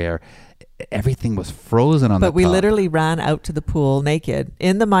experiences where everything was frozen on the top. But we literally ran out to the pool naked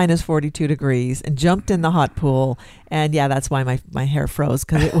in the minus 42 degrees and jumped in the hot pool. And yeah, that's why my hair froze,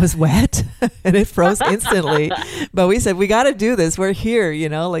 because it was wet and it froze instantly. But we said, we got to do this. We're here,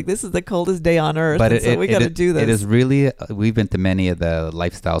 like this is the coldest day on earth. But so we got to do this. It is really, we've been to many of the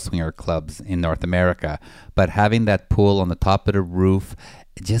lifestyle swinger clubs in North America, but having that pool on the top of the roof,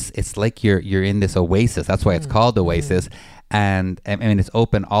 it's like you're in this oasis. That's why it's called Oasis. And I mean, it's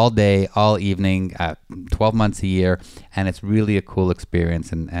open all day, all evening, 12 months a year. And it's really a cool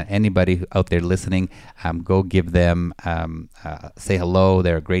experience. And anybody out there listening, go give them, say hello.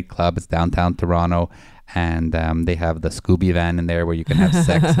 They're a great club. It's downtown Toronto. And they have the Scooby van in there where you can have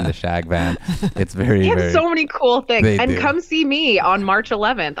sex in the shag van. It's they have so many cool things. And come see me on March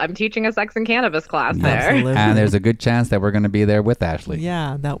 11th. I'm teaching a sex and cannabis class there. Absolutely. And there's a good chance that we're going to be there with Ashley.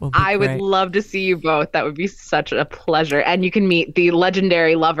 Yeah, that will be I great. would love to see you both. That would be such a pleasure. And you can meet the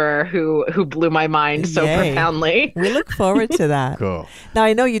legendary lover who blew my mind so profoundly. We look forward to that. Cool. Now,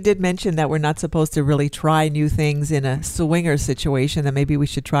 I know you did mention that we're not supposed to really try new things in a swinger situation, that maybe we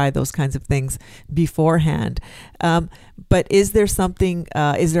should try those kinds of things beforehand. But is there something,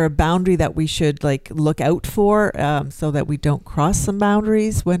 is there a boundary that we should look out for so that we don't cross some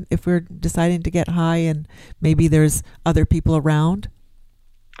boundaries if we're deciding to get high and maybe there's other people around?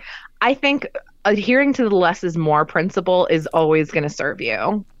 I think adhering to the less is more principle is always going to serve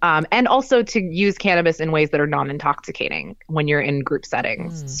you. And also to use cannabis in ways that are non-intoxicating when you're in group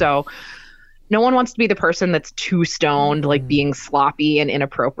settings. So no one wants to be the person that's too stoned, being sloppy and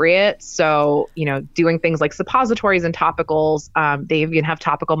inappropriate. So, doing things like suppositories and topicals, they even have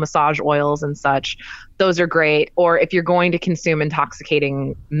topical massage oils and such. Those are great. Or if you're going to consume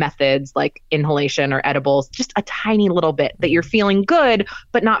intoxicating methods like inhalation or edibles, just a tiny little bit that you're feeling good,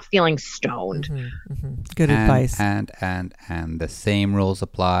 but not feeling stoned. Good advice. And the same rules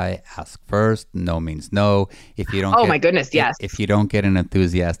apply. Ask first. No means no. If you don't my goodness, yes. If you don't get an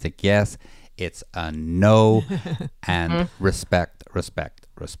enthusiastic yes, it's a no. And respect.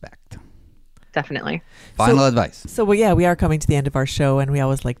 Definitely. Final advice. So, we are coming to the end of our show, and we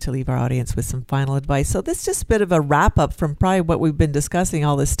always like to leave our audience with some final advice. So this is just a bit of a wrap up from probably what we've been discussing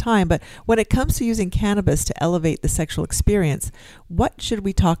all this time. But when it comes to using cannabis to elevate the sexual experience, what should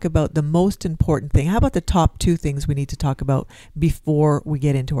we talk about the most important thing? How about the top 2 things we need to talk about before we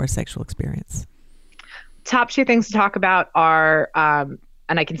get into our sexual experience? Top 2 things to talk about are,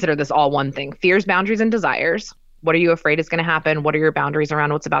 and I consider this all one thing: fears, boundaries, and desires. What are you afraid is going to happen? What are your boundaries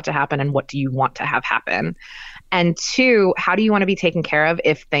around what's about to happen? And what do you want to have happen? And 2, how do you want to be taken care of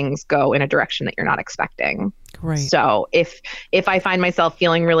if things go in a direction that you're not expecting? Great. So if I find myself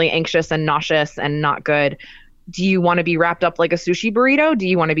feeling really anxious and nauseous and not good, do you want to be wrapped up like a sushi burrito? Do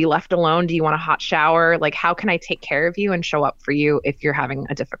you want to be left alone? Do you want a hot shower? How can I take care of you and show up for you if you're having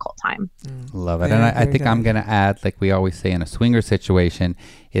a difficult time? Love it. And I think I'm going to add, like we always say in a swinger situation,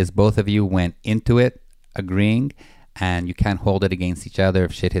 is both of you went into it agreeing, and you can't hold it against each other.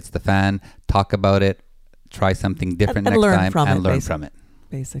 If shit hits the fan, talk about it, try something different next time, and learn from it.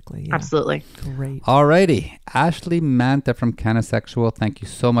 Basically, yeah. Absolutely. Great. Alrighty. Ashley Manta from CannaSexual, thank you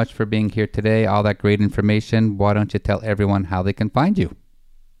so much for being here today. All that great information. Why don't you tell everyone how they can find you?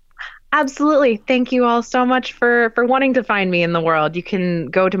 Absolutely. Thank you all so much for wanting to find me in the world. You can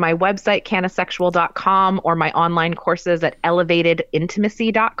go to my website, CannaSexual.com, or my online courses at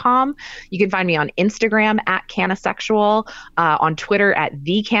ElevatedIntimacy.com. You can find me on Instagram at CannaSexual, on Twitter at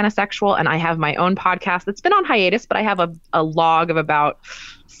The CannaSexual, and I have my own podcast that's been on hiatus, but I have a log of about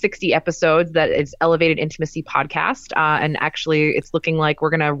 60 episodes that is Elevated Intimacy Podcast. And actually, it's looking like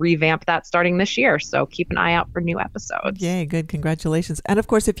we're going to revamp that starting this year. So keep an eye out for new episodes. Yay, good. Congratulations. And of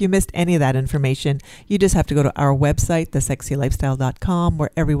course, if you missed any of that information, you just have to go to our website, thesexylifestyle.com,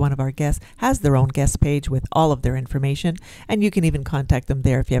 where every one of our guests has their own guest page with all of their information. And you can even contact them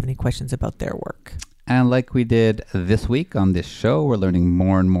there if you have any questions about their work. And like we did this week on this show, we're learning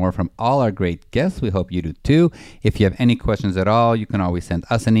more and more from all our great guests. We hope you do too. If you have any questions at all, you can always send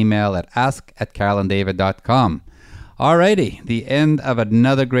us an email at ask@carolanddavid.com. Alrighty, the end of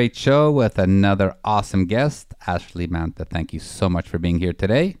another great show with another awesome guest, Ashley Manta. Thank you so much for being here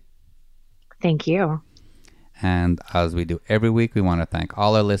today. Thank you. And as we do every week, we want to thank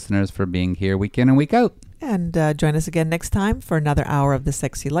all our listeners for being here week in and week out. And join us again next time for another hour of The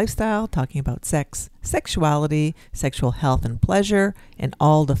Sexy Lifestyle, talking about sex, sexuality, sexual health and pleasure, and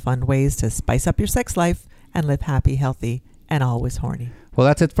all the fun ways to spice up your sex life and live happy, healthy, and always horny. Well,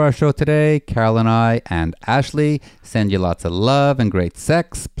 that's it for our show today. Carol and I and Ashley send you lots of love and great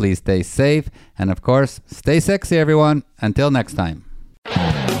sex. Please stay safe. And of course, stay sexy, everyone. Until next time.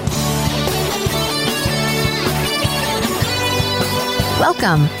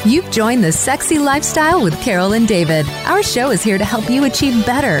 Welcome. You've joined the Sexy Lifestyle with Carol and David. Our show is here to help you achieve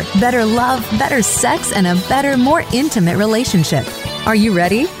better love, better sex, and a better, more intimate relationship. Are you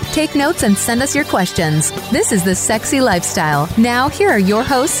ready? Take notes and send us your questions. This is the Sexy Lifestyle. Now, here are your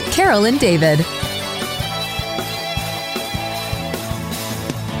hosts, Carol and David.